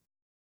moment.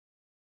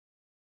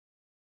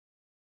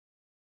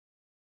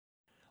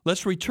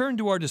 Let's return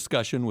to our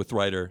discussion with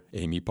writer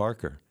Amy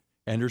Parker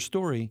and her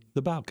story,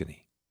 The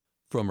Balcony,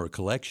 from her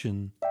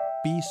collection,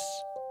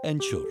 Beasts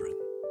and Children.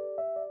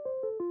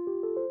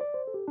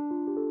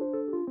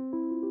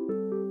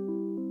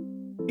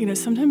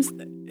 Sometimes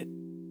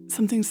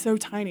something so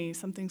tiny,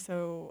 something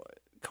so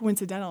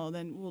coincidental,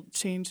 then will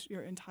change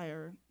your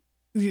entire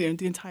the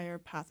entire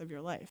path of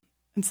your life.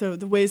 And so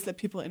the ways that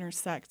people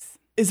intersect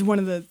is one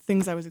of the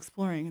things I was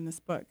exploring in this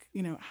book.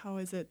 How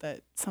is it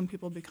that some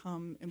people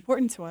become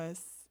important to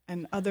us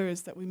and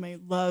others that we may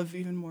love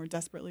even more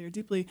desperately or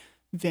deeply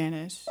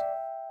vanish?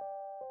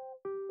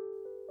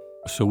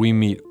 So we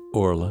meet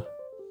Orla.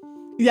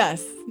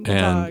 Yes. The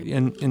dog.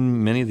 And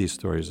in many of these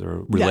stories, there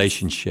are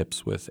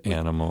relationships with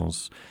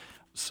animals.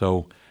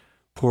 So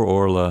poor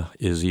Orla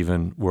is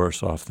even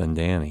worse off than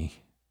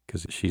Danny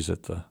because she's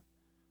at the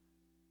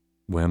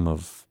whim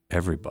of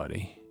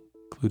everybody,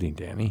 including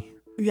Danny.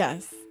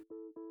 Yes.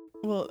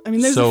 Well, I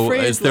mean, there's so a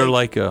phrase. Is there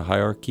like a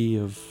hierarchy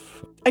of...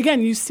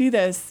 Again, you see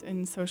this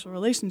in social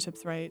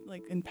relationships, right?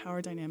 Like in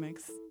power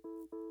dynamics.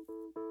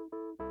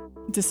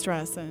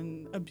 Distress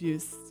and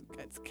abuse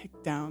gets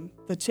kicked down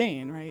the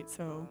chain, right?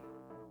 So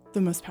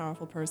the most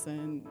powerful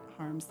person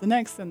harms the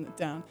next and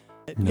down.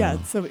 No.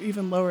 Yeah, so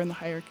even lower in the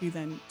hierarchy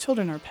than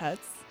children are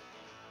pets.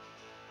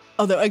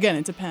 Although, again,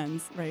 it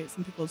depends, right?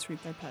 Some people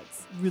treat their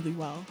pets really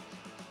well.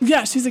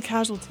 Yeah, she's a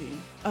casualty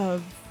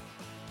of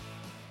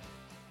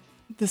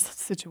this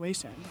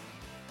situation.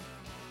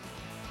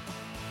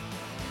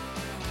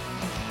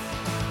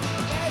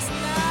 Last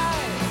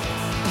night,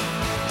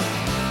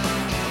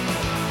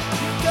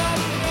 you got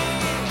me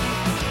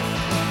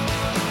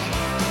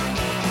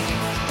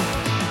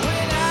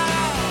when I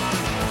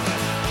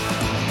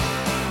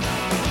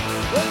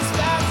was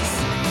about to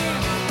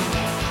sleep.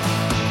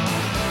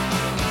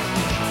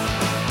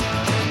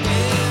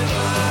 And if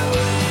I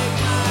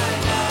wake my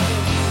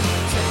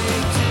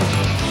life,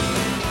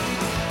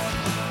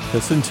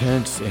 That's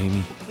intense,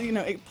 Amy.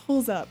 It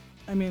pulls up.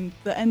 I mean,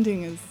 the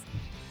ending is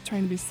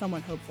trying to be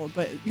somewhat hopeful,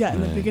 but yeah, in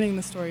the Right. beginning,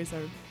 the stories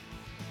are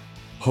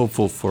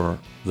Hopeful for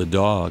the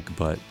dog,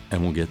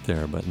 and we'll get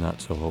there, but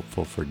not so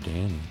hopeful for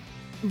Danny.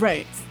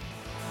 right.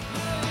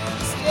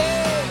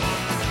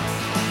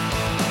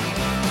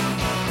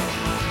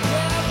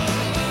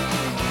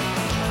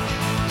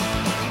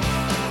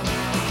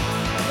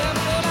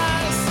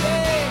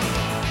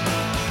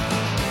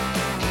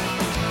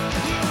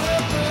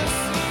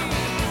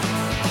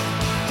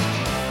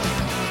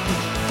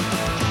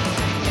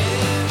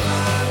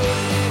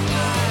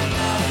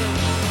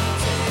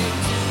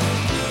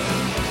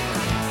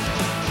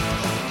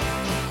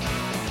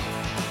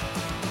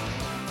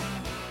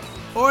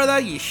 Orla,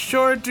 you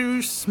sure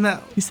do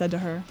smell. He said to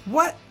her.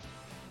 What?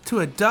 To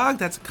a dog,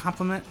 that's a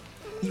compliment?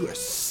 You are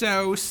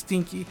so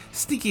stinky.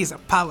 Stinky as a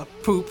pile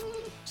of poop.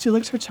 She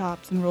licked her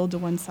chops and rolled to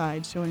one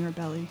side, showing her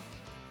belly.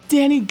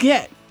 Danny,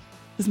 get!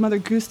 His mother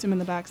goosed him in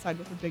the backside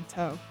with her big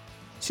toe.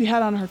 She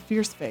had on her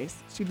fierce face.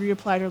 She'd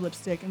reapplied her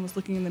lipstick and was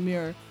looking in the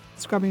mirror,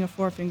 scrubbing a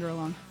forefinger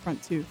along her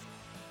front tooth.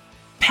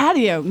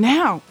 Patio,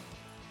 now!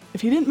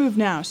 If he didn't move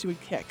now, she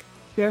would kick.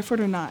 Barefoot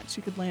or not, she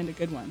could land a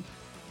good one.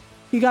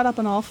 He got up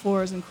on all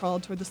fours and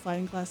crawled toward the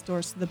sliding glass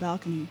doors to the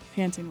balcony,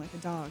 panting like a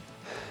dog.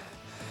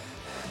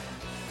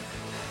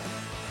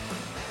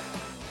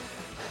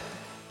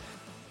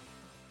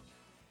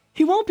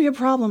 He won't be a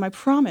problem, I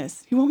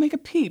promise. He won't make a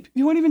peep.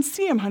 You won't even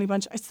see him, honey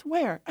bunch. I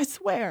swear. I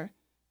swear.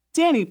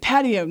 Danny,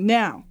 patio,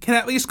 now. Can I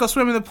at least go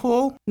swim in the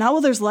pool? Not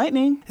while there's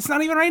lightning. It's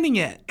not even raining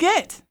yet.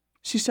 Get!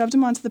 She shoved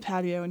him onto the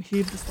patio and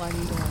heaved the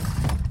sliding door.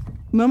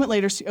 A moment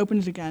later, she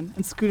opened it again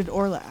and scooted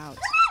Orla out.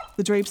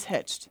 The drapes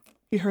hitched.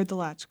 He heard the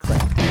latch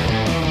click. You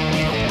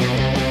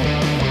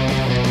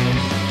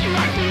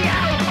locked me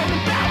out on the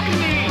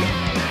balcony.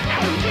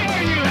 How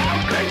dare you? How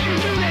could you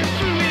do this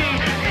to me?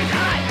 It's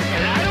hot,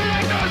 and I don't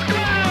like those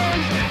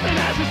clothes. And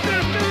as a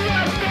sister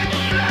rust and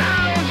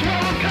shrouds, what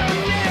will come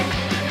next?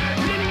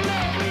 Needing no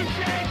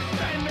pretext,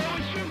 I know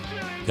what you're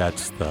doing.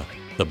 That's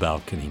the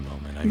balcony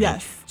moment. I mean.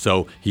 Yes.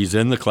 So he's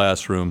in the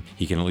classroom.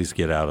 He can at least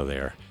get out of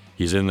there.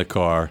 He's in the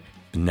car.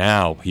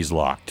 Now he's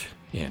locked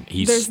in.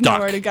 He's There's stuck.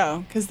 nowhere to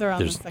go because they're on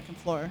There's- the second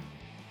floor.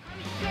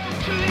 To the end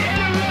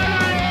of what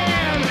I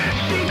am.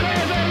 She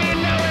calls on me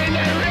knowing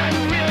that I'm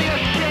really a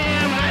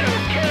sham. I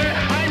don't care.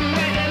 I'm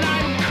wet and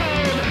I'm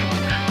cold.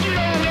 You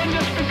don't win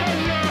just because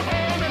you're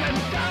old and a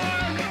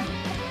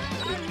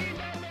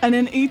dog. And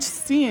in each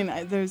scene,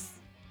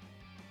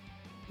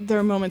 there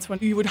are moments when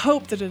you would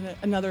hope that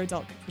another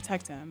adult could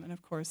protect him, and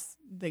of course,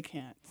 they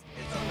can't.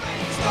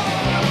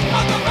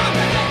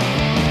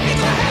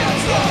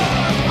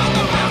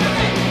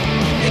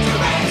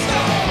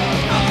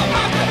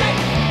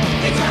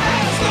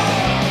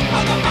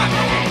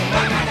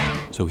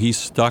 So he's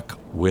stuck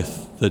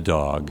with the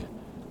dog.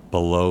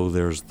 Below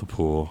there's the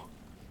pool.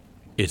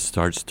 It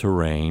starts to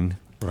rain,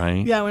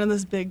 right? Yeah, one of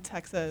those big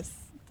Texas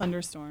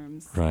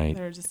thunderstorms. Right.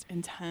 They're just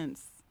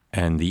intense.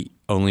 And the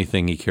only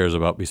thing he cares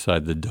about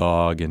beside the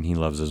dog, and he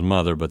loves his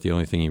mother, but the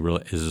only thing he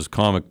really is his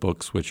comic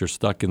books, which are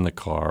stuck in the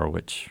car,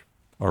 which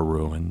are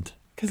ruined.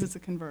 Because it's a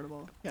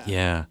convertible. Yeah.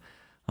 Yeah.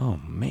 Oh,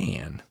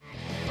 man.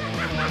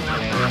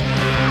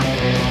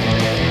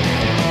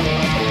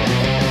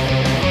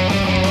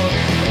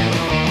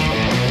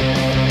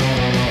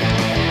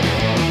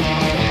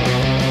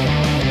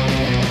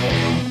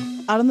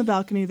 Out on the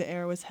balcony, the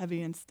air was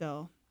heavy and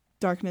still.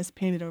 Darkness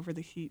painted over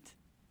the heat.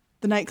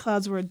 The night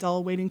clouds were a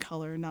dull waiting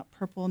color, not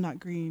purple, not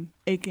green,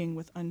 aching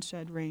with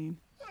unshed rain.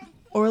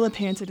 Orla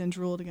panted and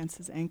drooled against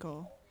his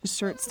ankle. His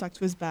shirt stuck to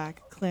his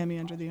back, clammy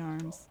under the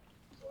arms.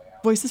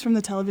 Voices from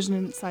the television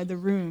inside the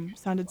room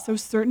sounded so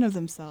certain of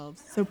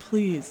themselves, so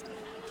pleased.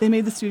 They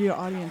made the studio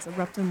audience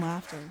erupt in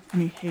laughter,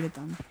 and he hated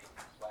them.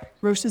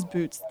 Roche's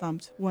boots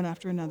thumped, one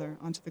after another,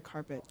 onto the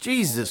carpet.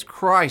 Jesus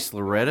Christ,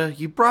 Loretta,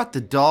 you brought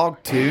the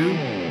dog too?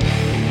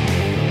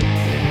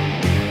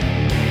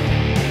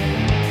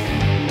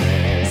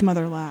 His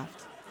mother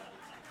laughed.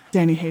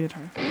 Danny hated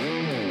her.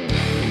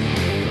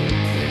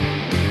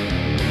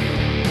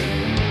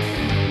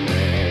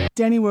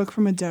 Danny woke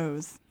from a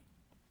doze.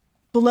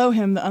 Below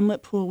him, the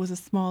unlit pool was a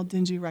small,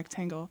 dingy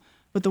rectangle,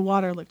 but the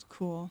water looked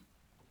cool.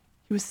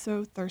 He was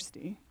so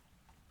thirsty.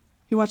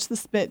 He watched the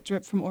spit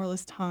drip from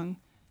Orla's tongue.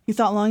 He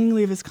thought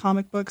longingly of his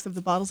comic books, of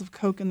the bottles of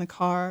Coke in the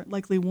car,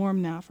 likely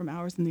warm now from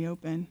hours in the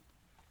open.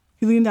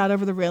 He leaned out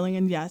over the railing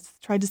and, yes,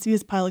 tried to see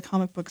his pile of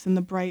comic books in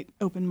the bright,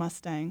 open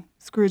Mustang,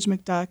 Scrooge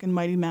McDuck and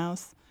Mighty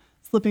Mouse,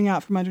 slipping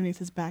out from underneath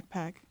his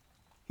backpack.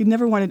 He'd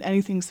never wanted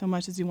anything so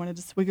much as he wanted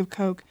a swig of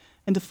Coke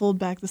and to fold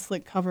back the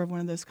slick cover of one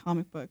of those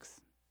comic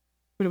books.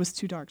 But it was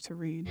too dark to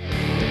read.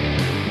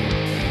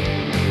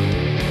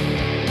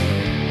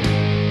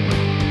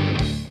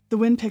 The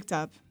wind picked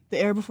up. The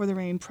air before the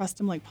rain pressed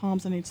him like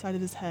palms on each side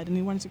of his head, and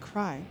he wanted to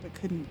cry, but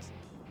couldn't.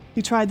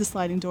 He tried the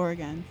sliding door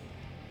again.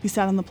 He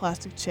sat on the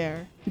plastic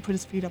chair. He put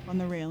his feet up on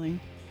the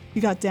railing. He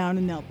got down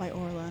and knelt by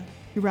Orla.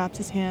 He wrapped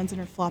his hands in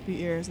her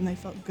floppy ears, and they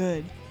felt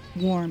good,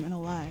 warm, and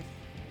alive.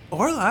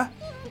 Orla,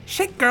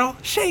 shake, girl,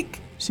 shake.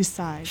 She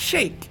sighed.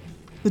 Shake.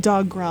 The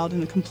dog growled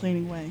in a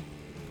complaining way.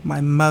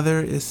 My mother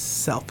is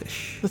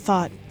selfish. The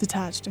thought,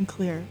 detached and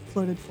clear,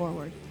 floated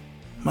forward.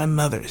 My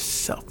mother is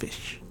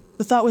selfish.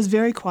 The thought was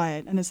very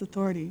quiet, and its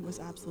authority was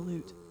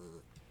absolute.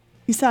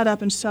 He sat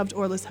up and shoved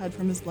Orla's head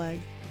from his leg.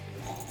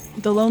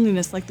 The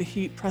loneliness, like the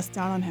heat, pressed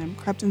down on him,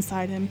 crept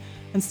inside him,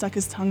 and stuck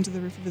his tongue to the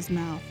roof of his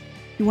mouth.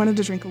 He wanted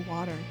a drink of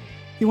water.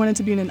 He wanted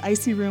to be in an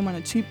icy room on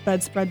a cheap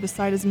bedspread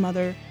beside his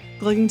mother,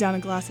 glugging down a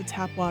glass of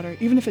tap water,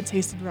 even if it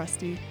tasted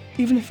rusty,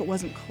 even if it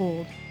wasn't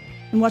cold,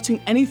 and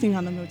watching anything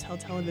on the motel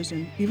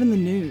television, even the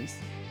news.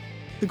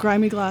 The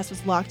grimy glass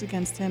was locked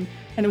against him,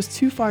 and it was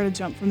too far to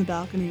jump from the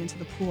balcony into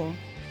the pool.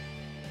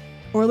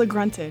 Orla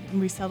grunted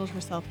and resettled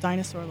herself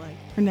dinosaur-like,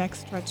 her neck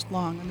stretched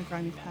long on the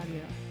grimy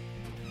patio.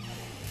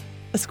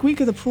 A squeak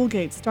of the pool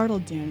gate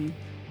startled Danny.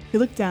 He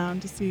looked down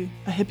to see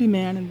a hippie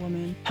man and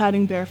woman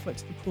padding barefoot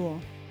to the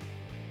pool.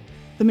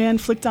 The man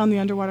flicked on the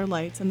underwater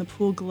lights, and the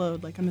pool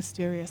glowed like a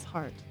mysterious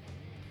heart.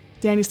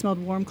 Danny smelled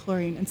warm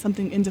chlorine and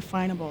something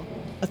indefinable,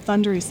 a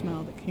thundery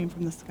smell that came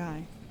from the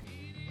sky.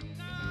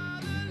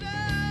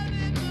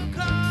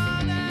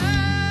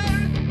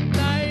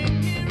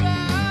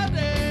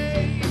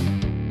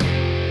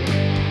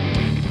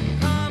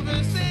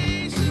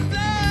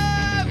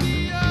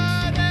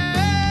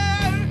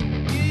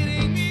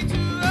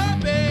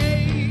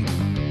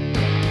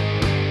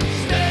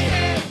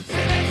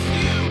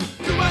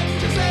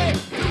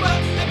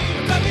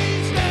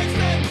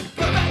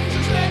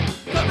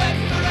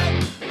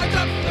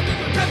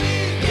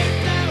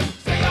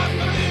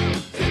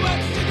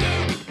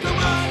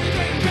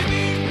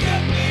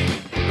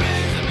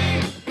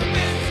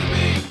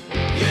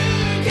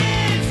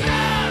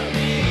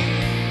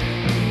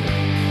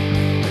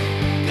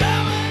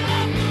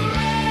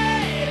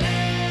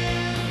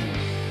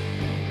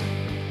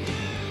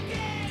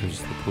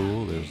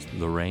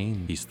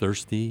 He's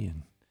thirsty.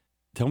 And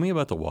tell me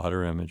about the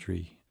water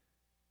imagery.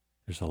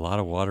 There's a lot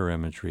of water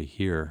imagery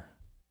here.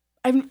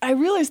 I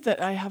realized that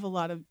I have a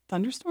lot of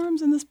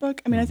thunderstorms in this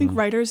book. I mean, I think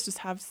writers just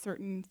have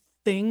certain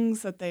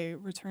things that they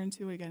return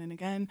to again and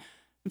again.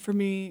 And for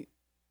me,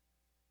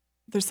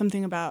 there's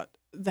something about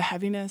the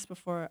heaviness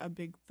before a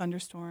big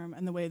thunderstorm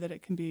and the way that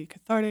it can be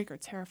cathartic or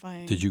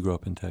terrifying. Did you grow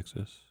up in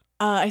Texas?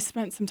 I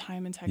spent some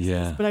time in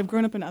Texas, but I've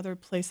grown up in other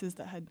places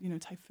that had,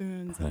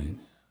 typhoons. Right. And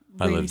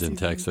I lived in seasons.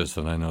 Texas,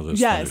 and I know those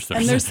Yes, thunderstorms.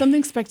 and there's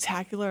something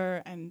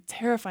spectacular and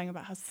terrifying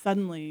about how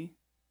suddenly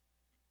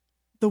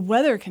the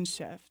weather can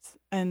shift.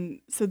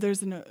 And so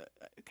there's kind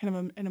of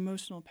an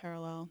emotional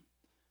parallel.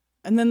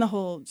 And then the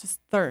whole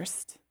just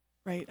thirst,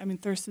 right? I mean,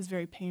 thirst is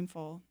very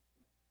painful.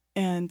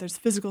 And there's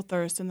physical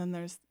thirst, and then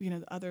there's,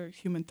 the other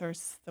human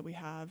thirsts that we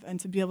have. And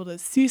to be able to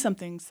see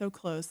something so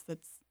close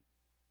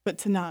but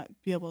to not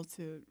be able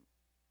to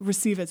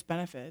receive its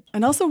benefit.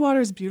 And also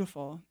water is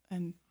beautiful,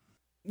 and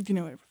it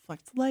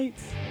reflects light.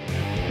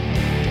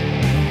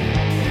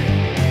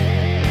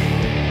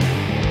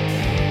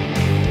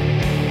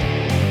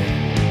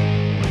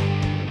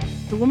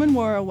 The woman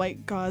wore a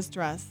white gauze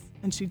dress,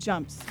 and she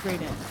jumped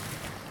straight in.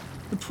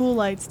 The pool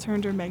lights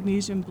turned her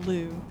magnesium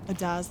blue, a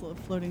dazzle of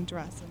floating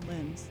dress and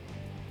limbs.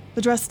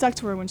 The dress stuck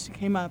to her when she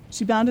came up.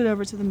 She bounded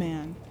over to the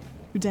man,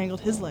 who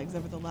dangled his legs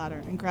over the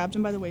ladder, and grabbed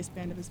him by the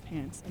waistband of his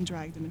pants and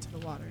dragged him into the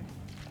water.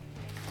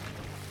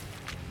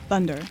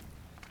 Thunder.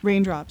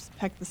 Raindrops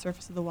pecked the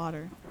surface of the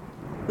water.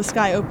 The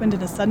sky opened,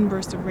 and a sudden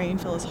burst of rain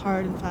fell as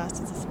hard and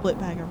fast as a split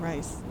bag of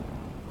rice.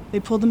 They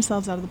pulled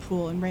themselves out of the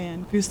pool and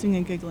ran, goosing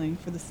and giggling,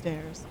 for the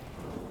stairs.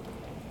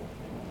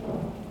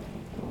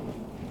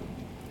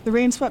 The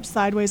rain swept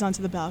sideways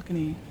onto the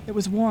balcony. It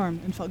was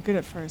warm and felt good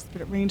at first,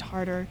 but it rained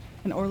harder,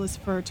 and Orla's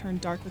fur turned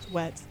dark with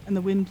wet, and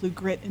the wind blew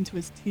grit into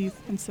his teeth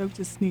and soaked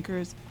his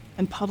sneakers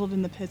and puddled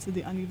in the pits of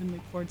the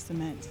unevenly poured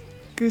cement.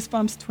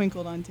 Goosebumps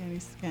twinkled on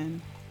Danny's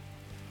skin.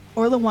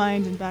 Orla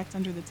whined and backed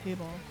under the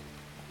table.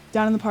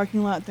 Down in the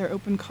parking lot, their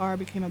open car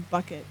became a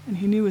bucket, and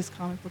he knew his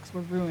comic books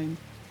were ruined.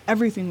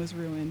 Everything was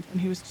ruined,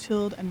 and he was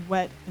chilled and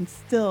wet and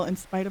still in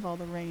spite of all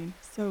the rain,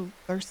 so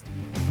thirsty.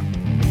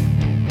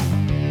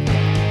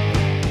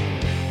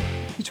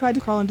 He tried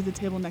to crawl into the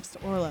table next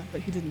to Orla,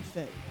 but he didn't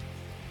fit.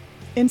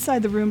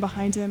 Inside the room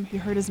behind him, he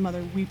heard his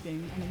mother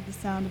weeping and the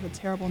sound of a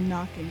terrible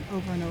knocking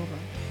over and over.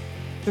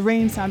 The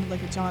rain sounded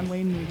like a John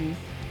Wayne movie.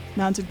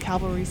 Mounted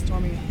cavalry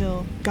storming a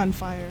hill,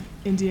 gunfire,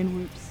 Indian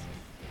whoops.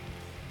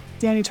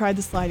 Danny tried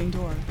the sliding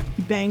door.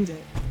 He banged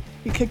it.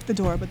 He kicked the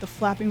door, but the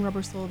flapping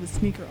rubber sole of his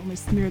sneaker only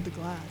smeared the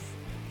glass.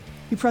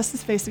 He pressed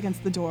his face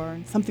against the door,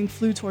 and something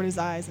flew toward his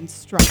eyes and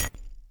struck.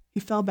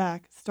 He fell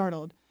back,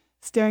 startled,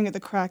 staring at the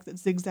crack that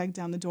zigzagged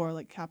down the door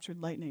like captured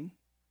lightning.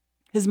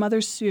 His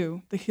mother's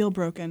shoe, the heel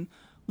broken,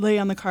 lay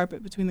on the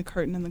carpet between the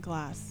curtain and the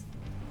glass.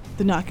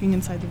 The knocking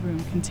inside the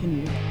room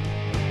continued.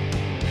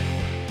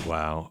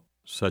 Wow,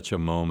 such a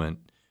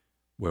moment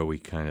where we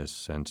kind of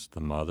sense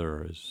the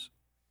mother is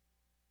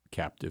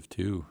captive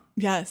too.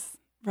 Yes,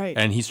 right.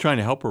 And he's trying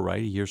to help her,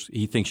 right?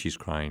 He thinks she's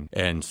crying,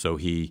 and so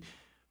he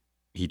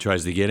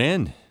tries to get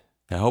in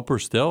to help her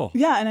still.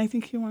 Yeah, and I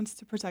think he wants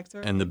to protect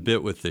her. And the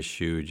bit with the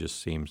shoe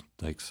just seems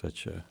like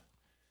such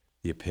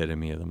the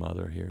epitome of the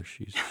mother here.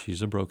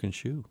 She's a broken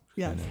shoe.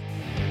 Yes.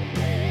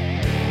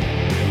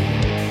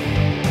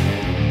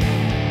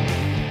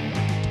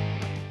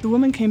 The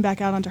woman came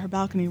back out onto her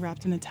balcony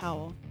wrapped in a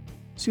towel.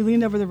 She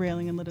leaned over the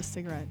railing and lit a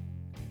cigarette.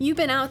 You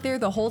been out there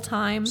the whole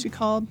time? She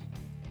called.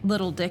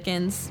 Little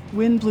Dickens.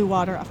 Wind blew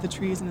water off the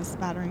trees in a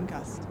spattering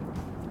gust.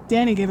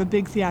 Danny gave a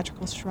big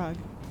theatrical shrug.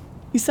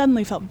 He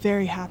suddenly felt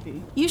very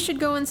happy. You should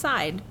go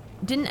inside.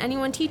 Didn't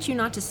anyone teach you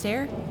not to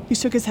stare? He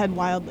shook his head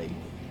wildly.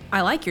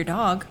 I like your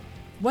dog.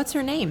 What's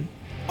her name?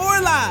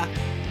 Orla!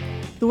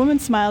 The woman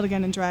smiled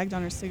again and dragged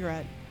on her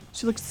cigarette.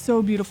 She looked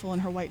so beautiful in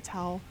her white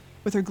towel,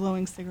 with her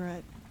glowing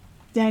cigarette.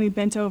 Danny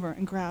bent over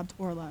and grabbed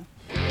Orla.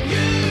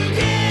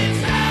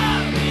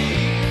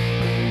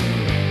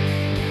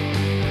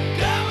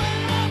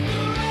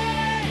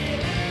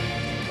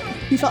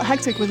 He felt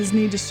hectic with his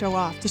need to show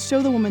off, to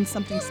show the woman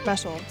something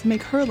special, to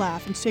make her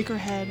laugh and shake her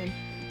head and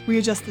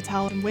readjust the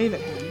towel and wave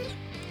at him.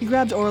 He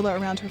grabbed Orla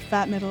around her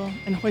fat middle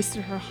and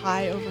hoisted her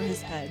high over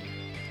his head.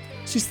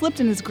 She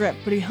slipped in his grip,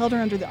 but he held her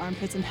under the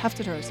armpits and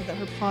hefted her so that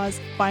her paws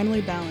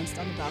finally balanced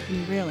on the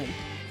balcony railing.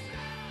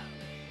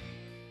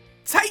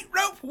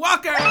 Tightrope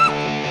walker!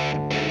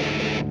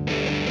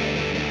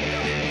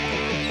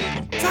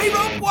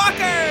 Tightrope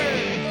walker!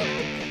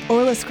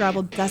 Orla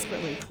scrabbled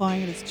desperately,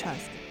 clawing at his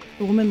chest.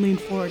 The woman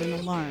leaned forward in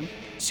alarm.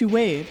 She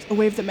waved, a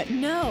wave that meant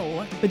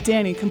no. But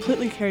Danny,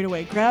 completely carried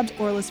away, grabbed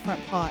Orla's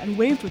front paw and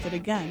waved with it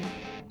again.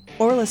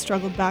 Orla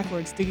struggled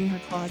backwards, digging her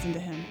claws into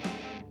him.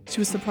 She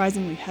was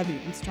surprisingly heavy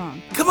and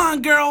strong. Come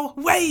on, girl,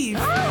 wave!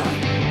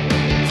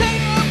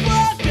 Tightrope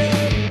walker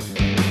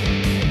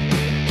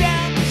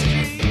down the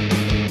street.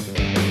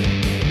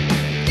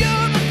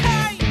 You're the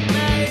kind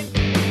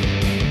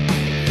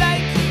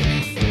like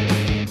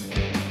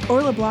me.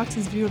 Orla blocked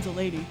his view of the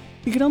lady.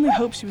 He could only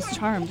hope she was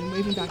charmed and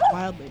waving back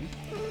wildly.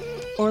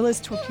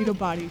 Orla's torpedo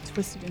body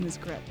twisted in his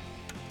grip.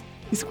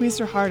 He squeezed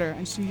her harder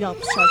and she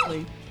yelped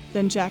sharply,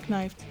 then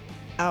jackknifed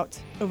out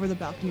over the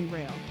balcony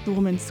rail. The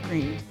woman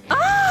screamed.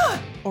 Ah!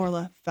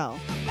 Orla fell.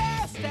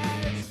 Past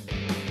has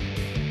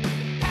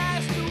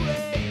passed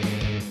away.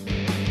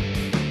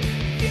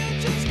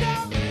 Future's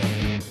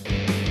coming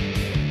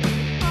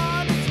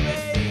on its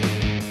way.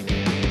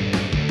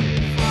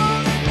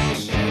 Full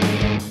emission,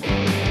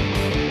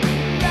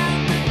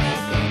 round and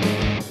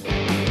round.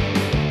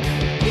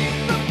 Keep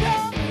them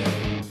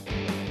coming.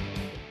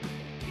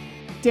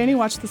 Danny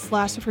watched the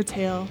slash of her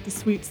tail, the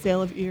sweet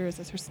sail of ears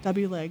as her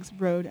stubby legs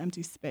rode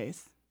empty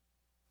space.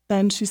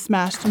 Then she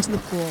smashed into the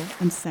pool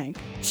and sank.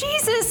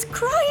 Jesus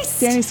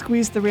Christ! Danny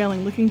squeezed the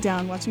railing, looking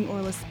down, watching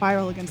Orla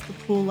spiral against the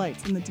pool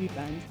lights in the deep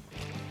end.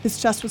 His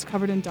chest was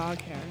covered in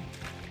dog hair.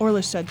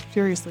 Orla shed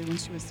furiously when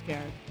she was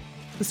scared.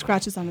 The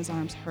scratches on his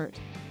arms hurt.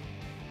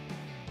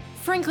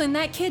 Franklin,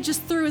 that kid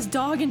just threw his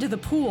dog into the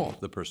pool.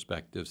 The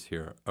perspectives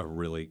here are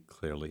really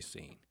clearly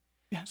seen.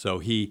 Yeah. So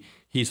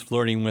he's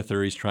flirting with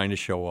her. He's trying to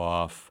show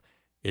off.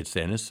 It's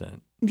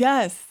innocent.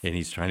 Yes. And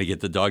he's trying to get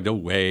the dog to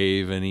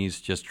wave, and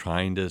he's just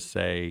trying to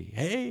say,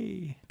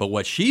 hey. But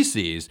what she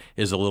sees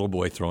is a little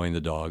boy throwing the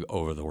dog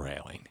over the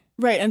railing.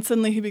 Right, and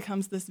suddenly he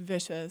becomes this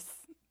vicious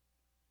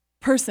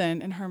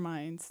person in her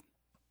mind.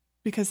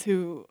 Because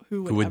who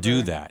would ever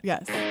do that?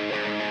 Yes.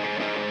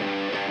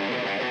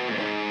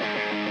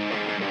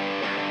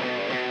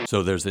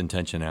 So there's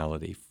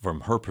intentionality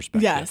from her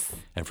perspective. Yes.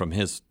 And from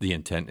his, the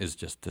intent is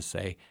just to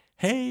say,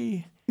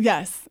 hey.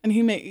 Yes, and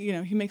he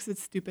makes a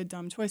stupid,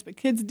 dumb choice, but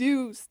kids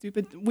do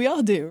stupid. We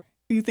all do.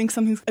 You think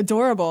something's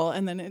adorable,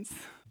 and then it's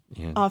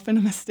often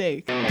a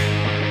mistake.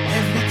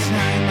 Every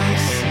time I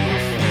see your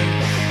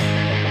face,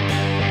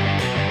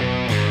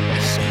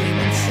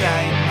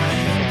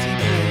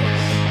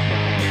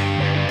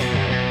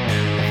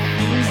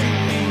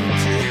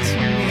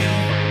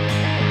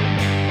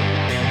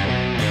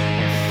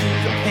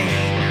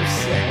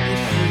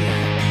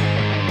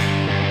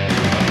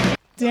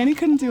 Danny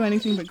couldn't do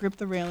anything but grip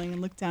the railing and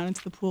look down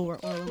into the pool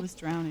where Orla was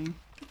drowning.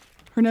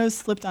 Her nose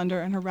slipped under,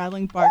 and her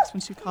rattling barks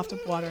when she coughed up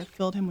water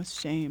filled him with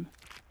shame.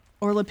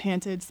 Orla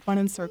panted, spun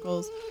in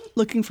circles,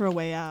 looking for a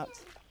way out.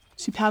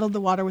 She paddled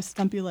the water with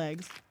stumpy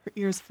legs. Her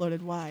ears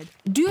floated wide.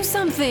 Do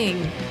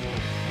something!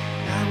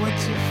 I want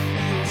to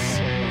feel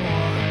some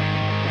more.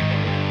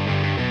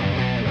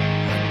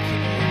 I'll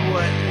give you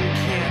what you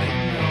can't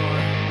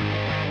ignore.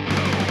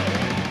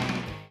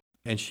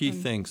 And she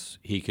thinks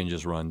he can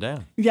just run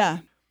down. Yeah.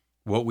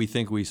 What we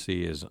think we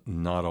see is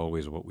not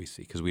always what we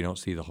see because we don't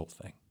see the whole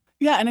thing.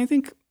 Yeah, and I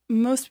think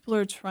most people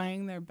are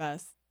trying their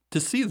best To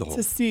see the whole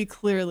to see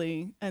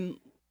clearly, and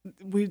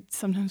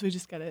sometimes we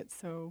just get it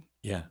so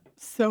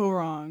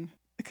wrong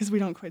because we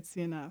don't quite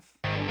see enough.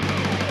 Fill me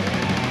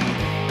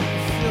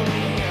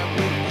up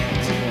with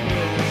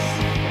emptiness.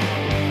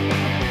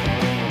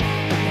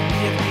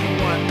 Give me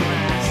one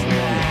last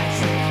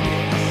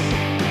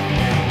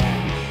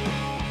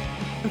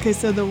kiss. Okay,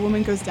 so the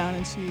woman goes down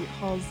and she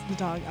hauls the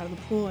dog out of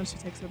the pool and she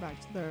takes her back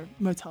to their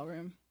motel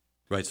room.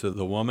 Right, so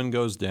the woman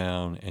goes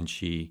down and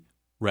she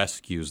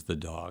rescues the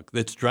dog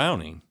that's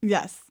drowning.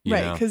 Yes, You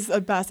right, know? because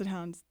basset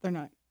hounds, they're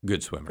not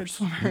Good swimmers. good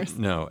swimmers.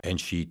 No, and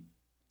she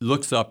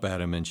looks up at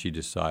him and she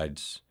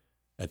decides,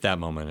 at that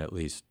moment at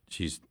least,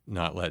 she's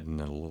not letting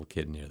a little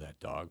kid near that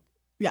dog.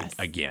 Yes.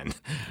 Again.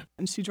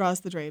 And she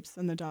draws the drapes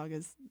and the dog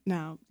is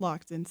now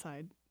locked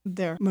inside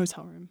their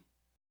motel room.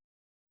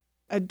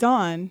 At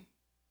dawn,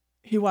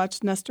 he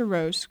watched Nestor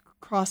Roche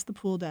cross the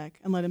pool deck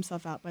and let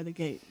himself out by the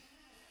gate.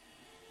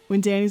 When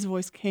Danny's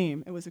voice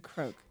came, it was a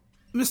croak.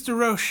 Mr.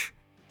 Roche.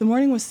 The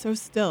morning was so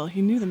still,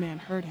 he knew the man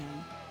heard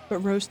him, but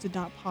Roche did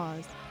not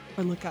pause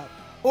or look up.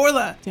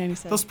 Orla, Danny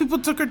said, those people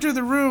took her to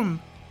the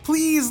room.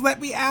 Please let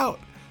me out.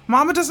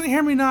 Mama doesn't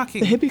hear me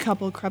knocking. The hippie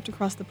couple crept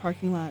across the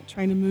parking lot,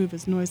 trying to move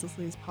as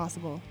noiselessly as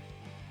possible.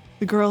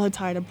 The girl had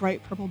tied a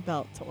bright purple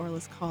belt to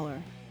Orla's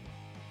collar.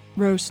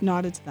 Roche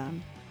nodded to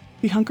them.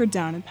 He hunkered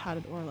down and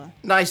patted Orla.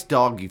 Nice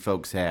dog you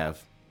folks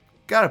have.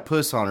 Got a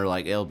puss on her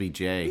like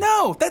LBJ.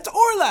 No, that's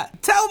Orla.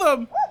 Tell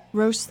them.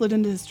 Roche slid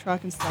into his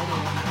truck and started.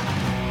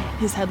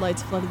 His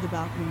headlights flooded the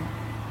balcony.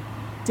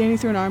 Danny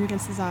threw an arm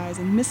against his eyes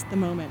and missed the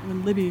moment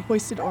when Libby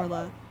hoisted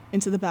Orla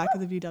into the back of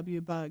the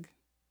VW Bug.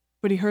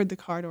 But he heard the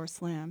car door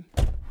slam.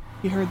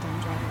 He heard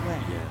them drive away.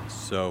 Yeah,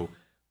 so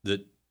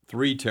the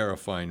three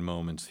terrifying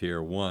moments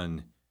here.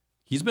 One,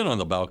 he's been on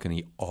the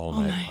balcony all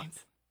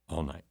night.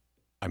 All night.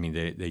 I mean,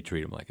 they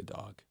treat him like a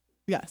dog.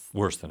 Yes.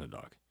 Worse than a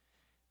dog.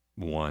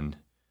 One.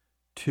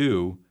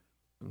 Two,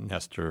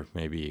 Nestor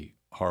may be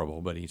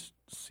horrible, but he's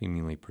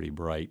seemingly pretty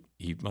bright.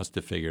 He must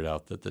have figured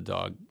out that the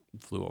dog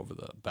flew over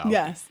the balcony.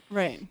 Yes,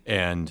 right.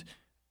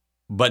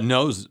 But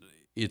knows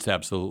it's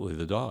absolutely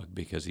the dog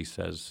because he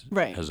says,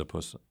 Right. as a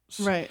puss.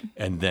 Right.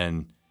 And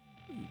then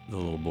the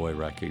little boy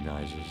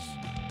recognizes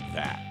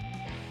that.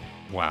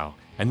 Wow.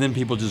 And then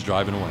people just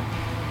driving away.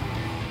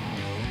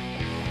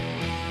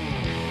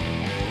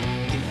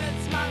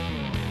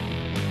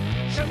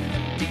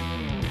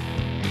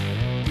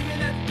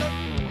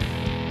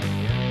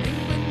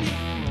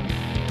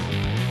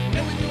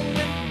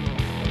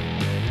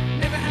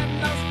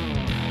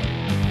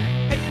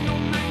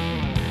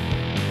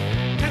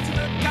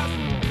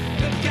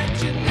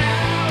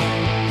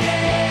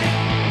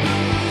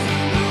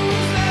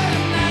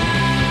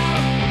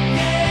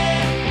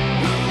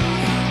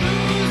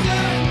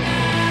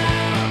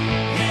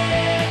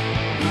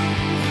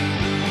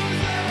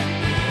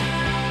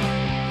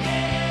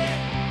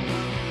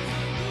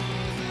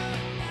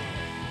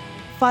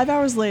 "5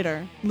 hours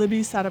later,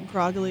 Libby sat up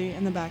groggily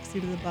in the back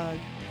seat of the Bug,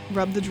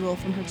 rubbed the drool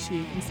from her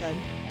cheek, and said,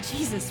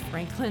 Jesus,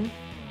 Franklin.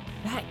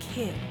 That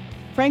kid.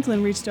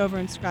 Franklin reached over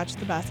and scratched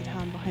the basset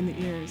hound behind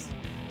the ears.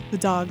 The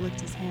dog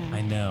licked his hand.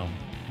 I know.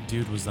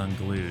 Dude was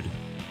unglued.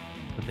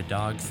 But the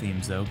dog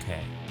seems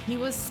okay. He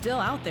was still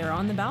out there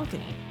on the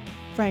balcony.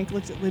 Frank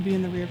looked at Libby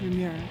in the rearview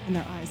mirror, and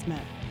their eyes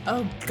met.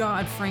 Oh,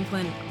 God,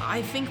 Franklin.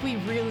 I think we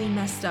really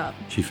messed up.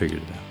 She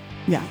figured it out.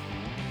 Yeah.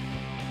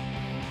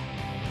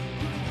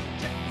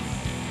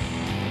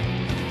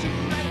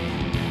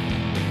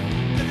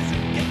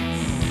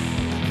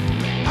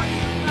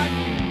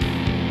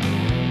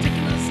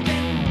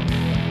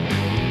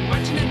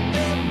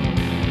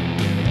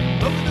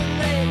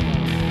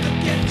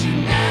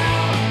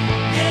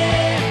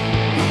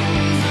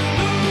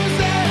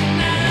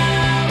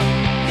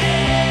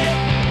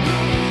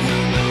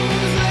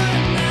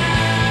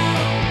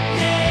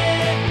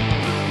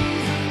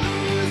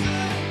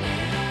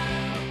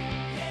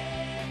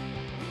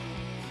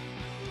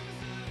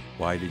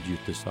 Why did you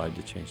decide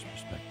to change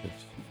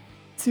perspectives?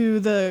 To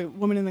the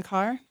woman in the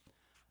car?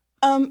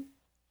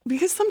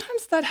 Because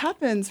sometimes that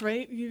happens,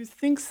 right? You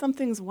think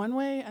something's one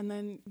way, and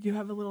then you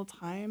have a little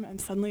time,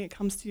 and suddenly it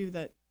comes to you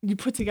that you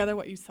put together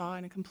what you saw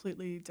in a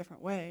completely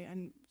different way,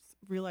 and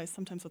realize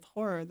sometimes with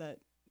horror that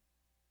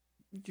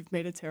you've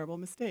made a terrible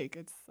mistake.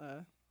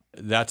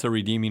 That's a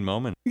redeeming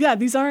moment. Yeah,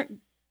 these aren't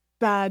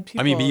bad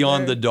people. I mean,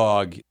 beyond the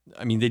dog,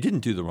 I mean, they didn't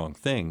do the wrong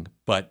thing,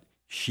 but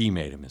she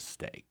made a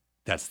mistake.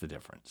 That's the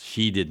difference.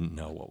 She didn't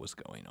know what was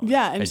going on.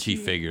 Yeah, and she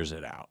figures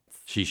it out.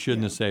 She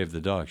shouldn't have saved the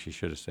dog. She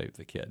should have saved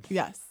the kid.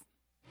 Yes.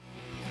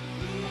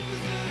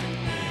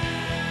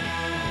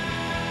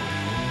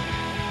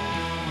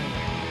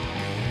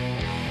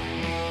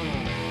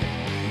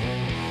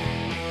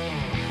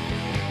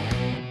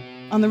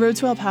 On the road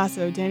to El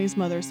Paso, Danny's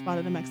mother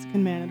spotted a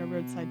Mexican man at a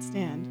roadside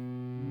stand.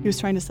 He was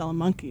trying to sell a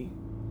monkey.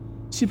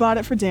 She bought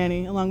it for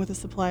Danny, along with a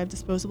supply of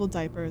disposable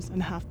diapers and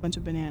a half bunch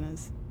of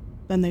bananas.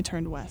 Then they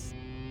turned west.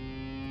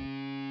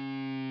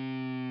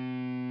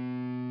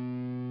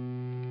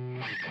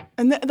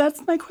 And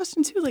that's my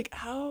question too. Like,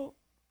 how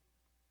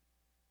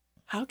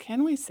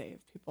can we save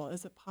people?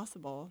 Is it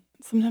possible?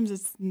 Sometimes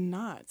it's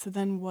not. So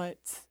then what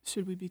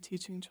should we be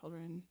teaching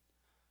children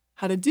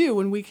how to do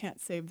when we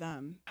can't save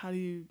them? How do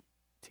you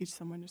teach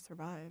someone to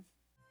survive?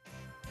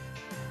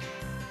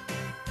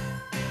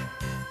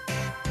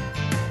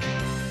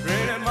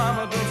 Granny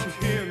mama, don't you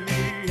hear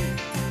me?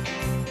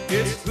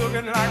 It's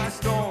looking like the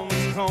storm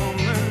is coming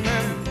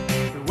and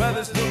the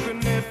weather's looking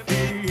iffy.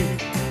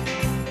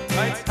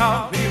 Lights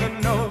out,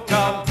 leaving no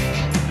doubt.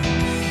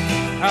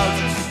 How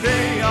to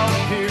stay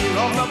out here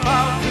on the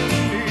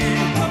balcony.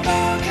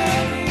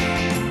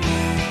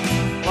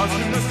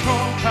 Watching the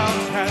storm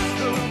clouds as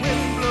the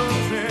wind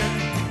blows in.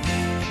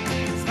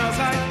 It smells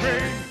like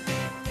rain.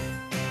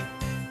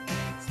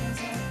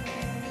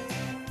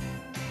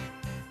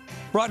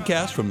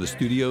 Broadcast from the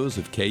studios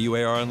of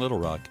KUAR in Little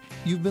Rock,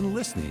 you've been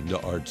listening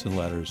to Arts and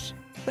Letters.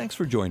 Thanks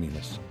for joining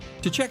us.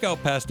 To check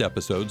out past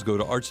episodes, go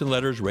to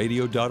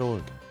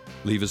artsandlettersradio.org.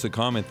 Leave us a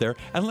comment there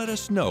and let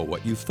us know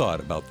what you thought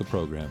about the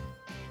program.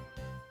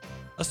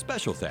 A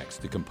special thanks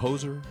to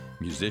composer,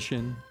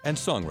 musician, and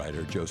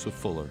songwriter Joseph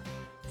Fuller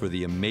for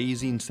the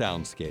amazing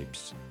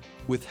soundscapes,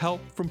 with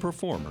help from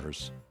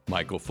performers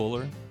Michael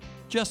Fuller,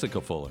 Jessica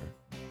Fuller,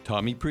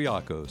 Tommy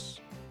Priakos,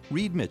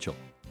 Reed Mitchell,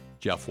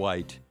 Jeff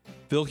White,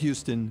 Phil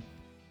Houston,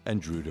 and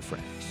Drew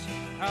DeFrance.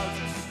 How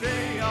to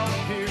stay out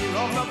here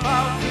on the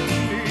balcony.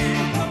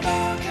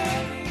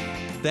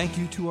 Thank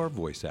you to our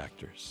voice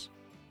actors,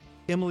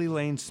 Emily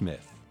Lane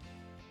Smith,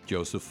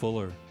 Joseph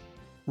Fuller,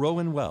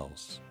 Rowan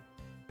Wells,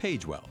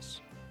 Paige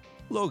Wells,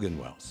 Logan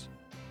Wells,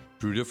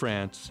 Drew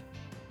DeFrance,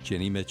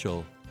 Jenny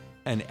Mitchell,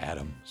 and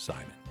Adam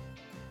Simon.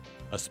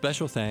 A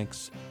special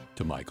thanks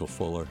to Michael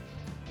Fuller.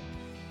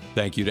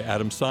 Thank you to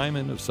Adam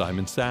Simon of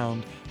Simon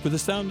Sound for the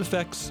sound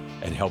effects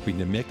and helping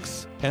to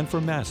mix and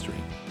for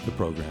mastering the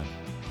program.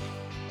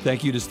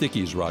 Thank you to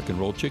Sticky's Rock and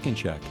Roll Chicken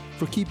Shack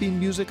for keeping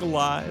music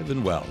alive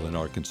and well in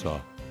Arkansas.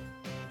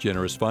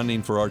 Generous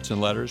funding for Arts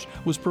and Letters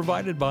was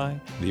provided by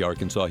the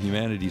Arkansas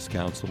Humanities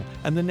Council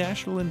and the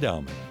National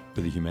Endowment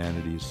for the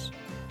Humanities.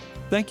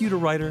 Thank you to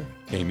writer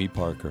Amy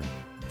Parker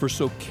for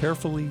so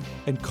carefully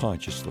and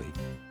consciously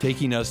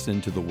taking us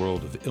into the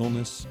world of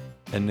illness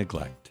and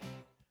neglect.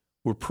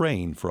 We're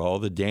praying for all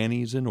the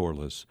Dannys and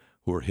Orlas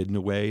who are hidden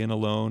away and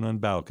alone on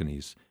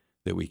balconies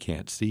that we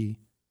can't see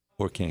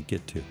or can't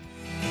get to.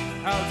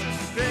 How to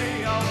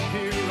stay out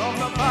here on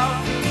the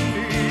balcony.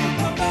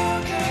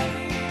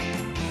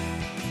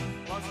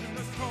 Watching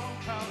the storm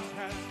clouds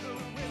as the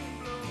wind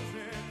blows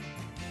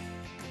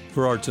in.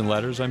 For Arts and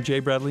Letters, I'm Jay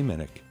Bradley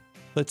Minnick.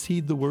 Let's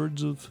heed the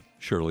words of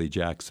Shirley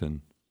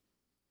Jackson.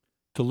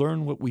 To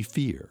learn what we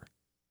fear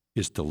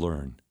is to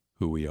learn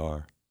who we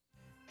are.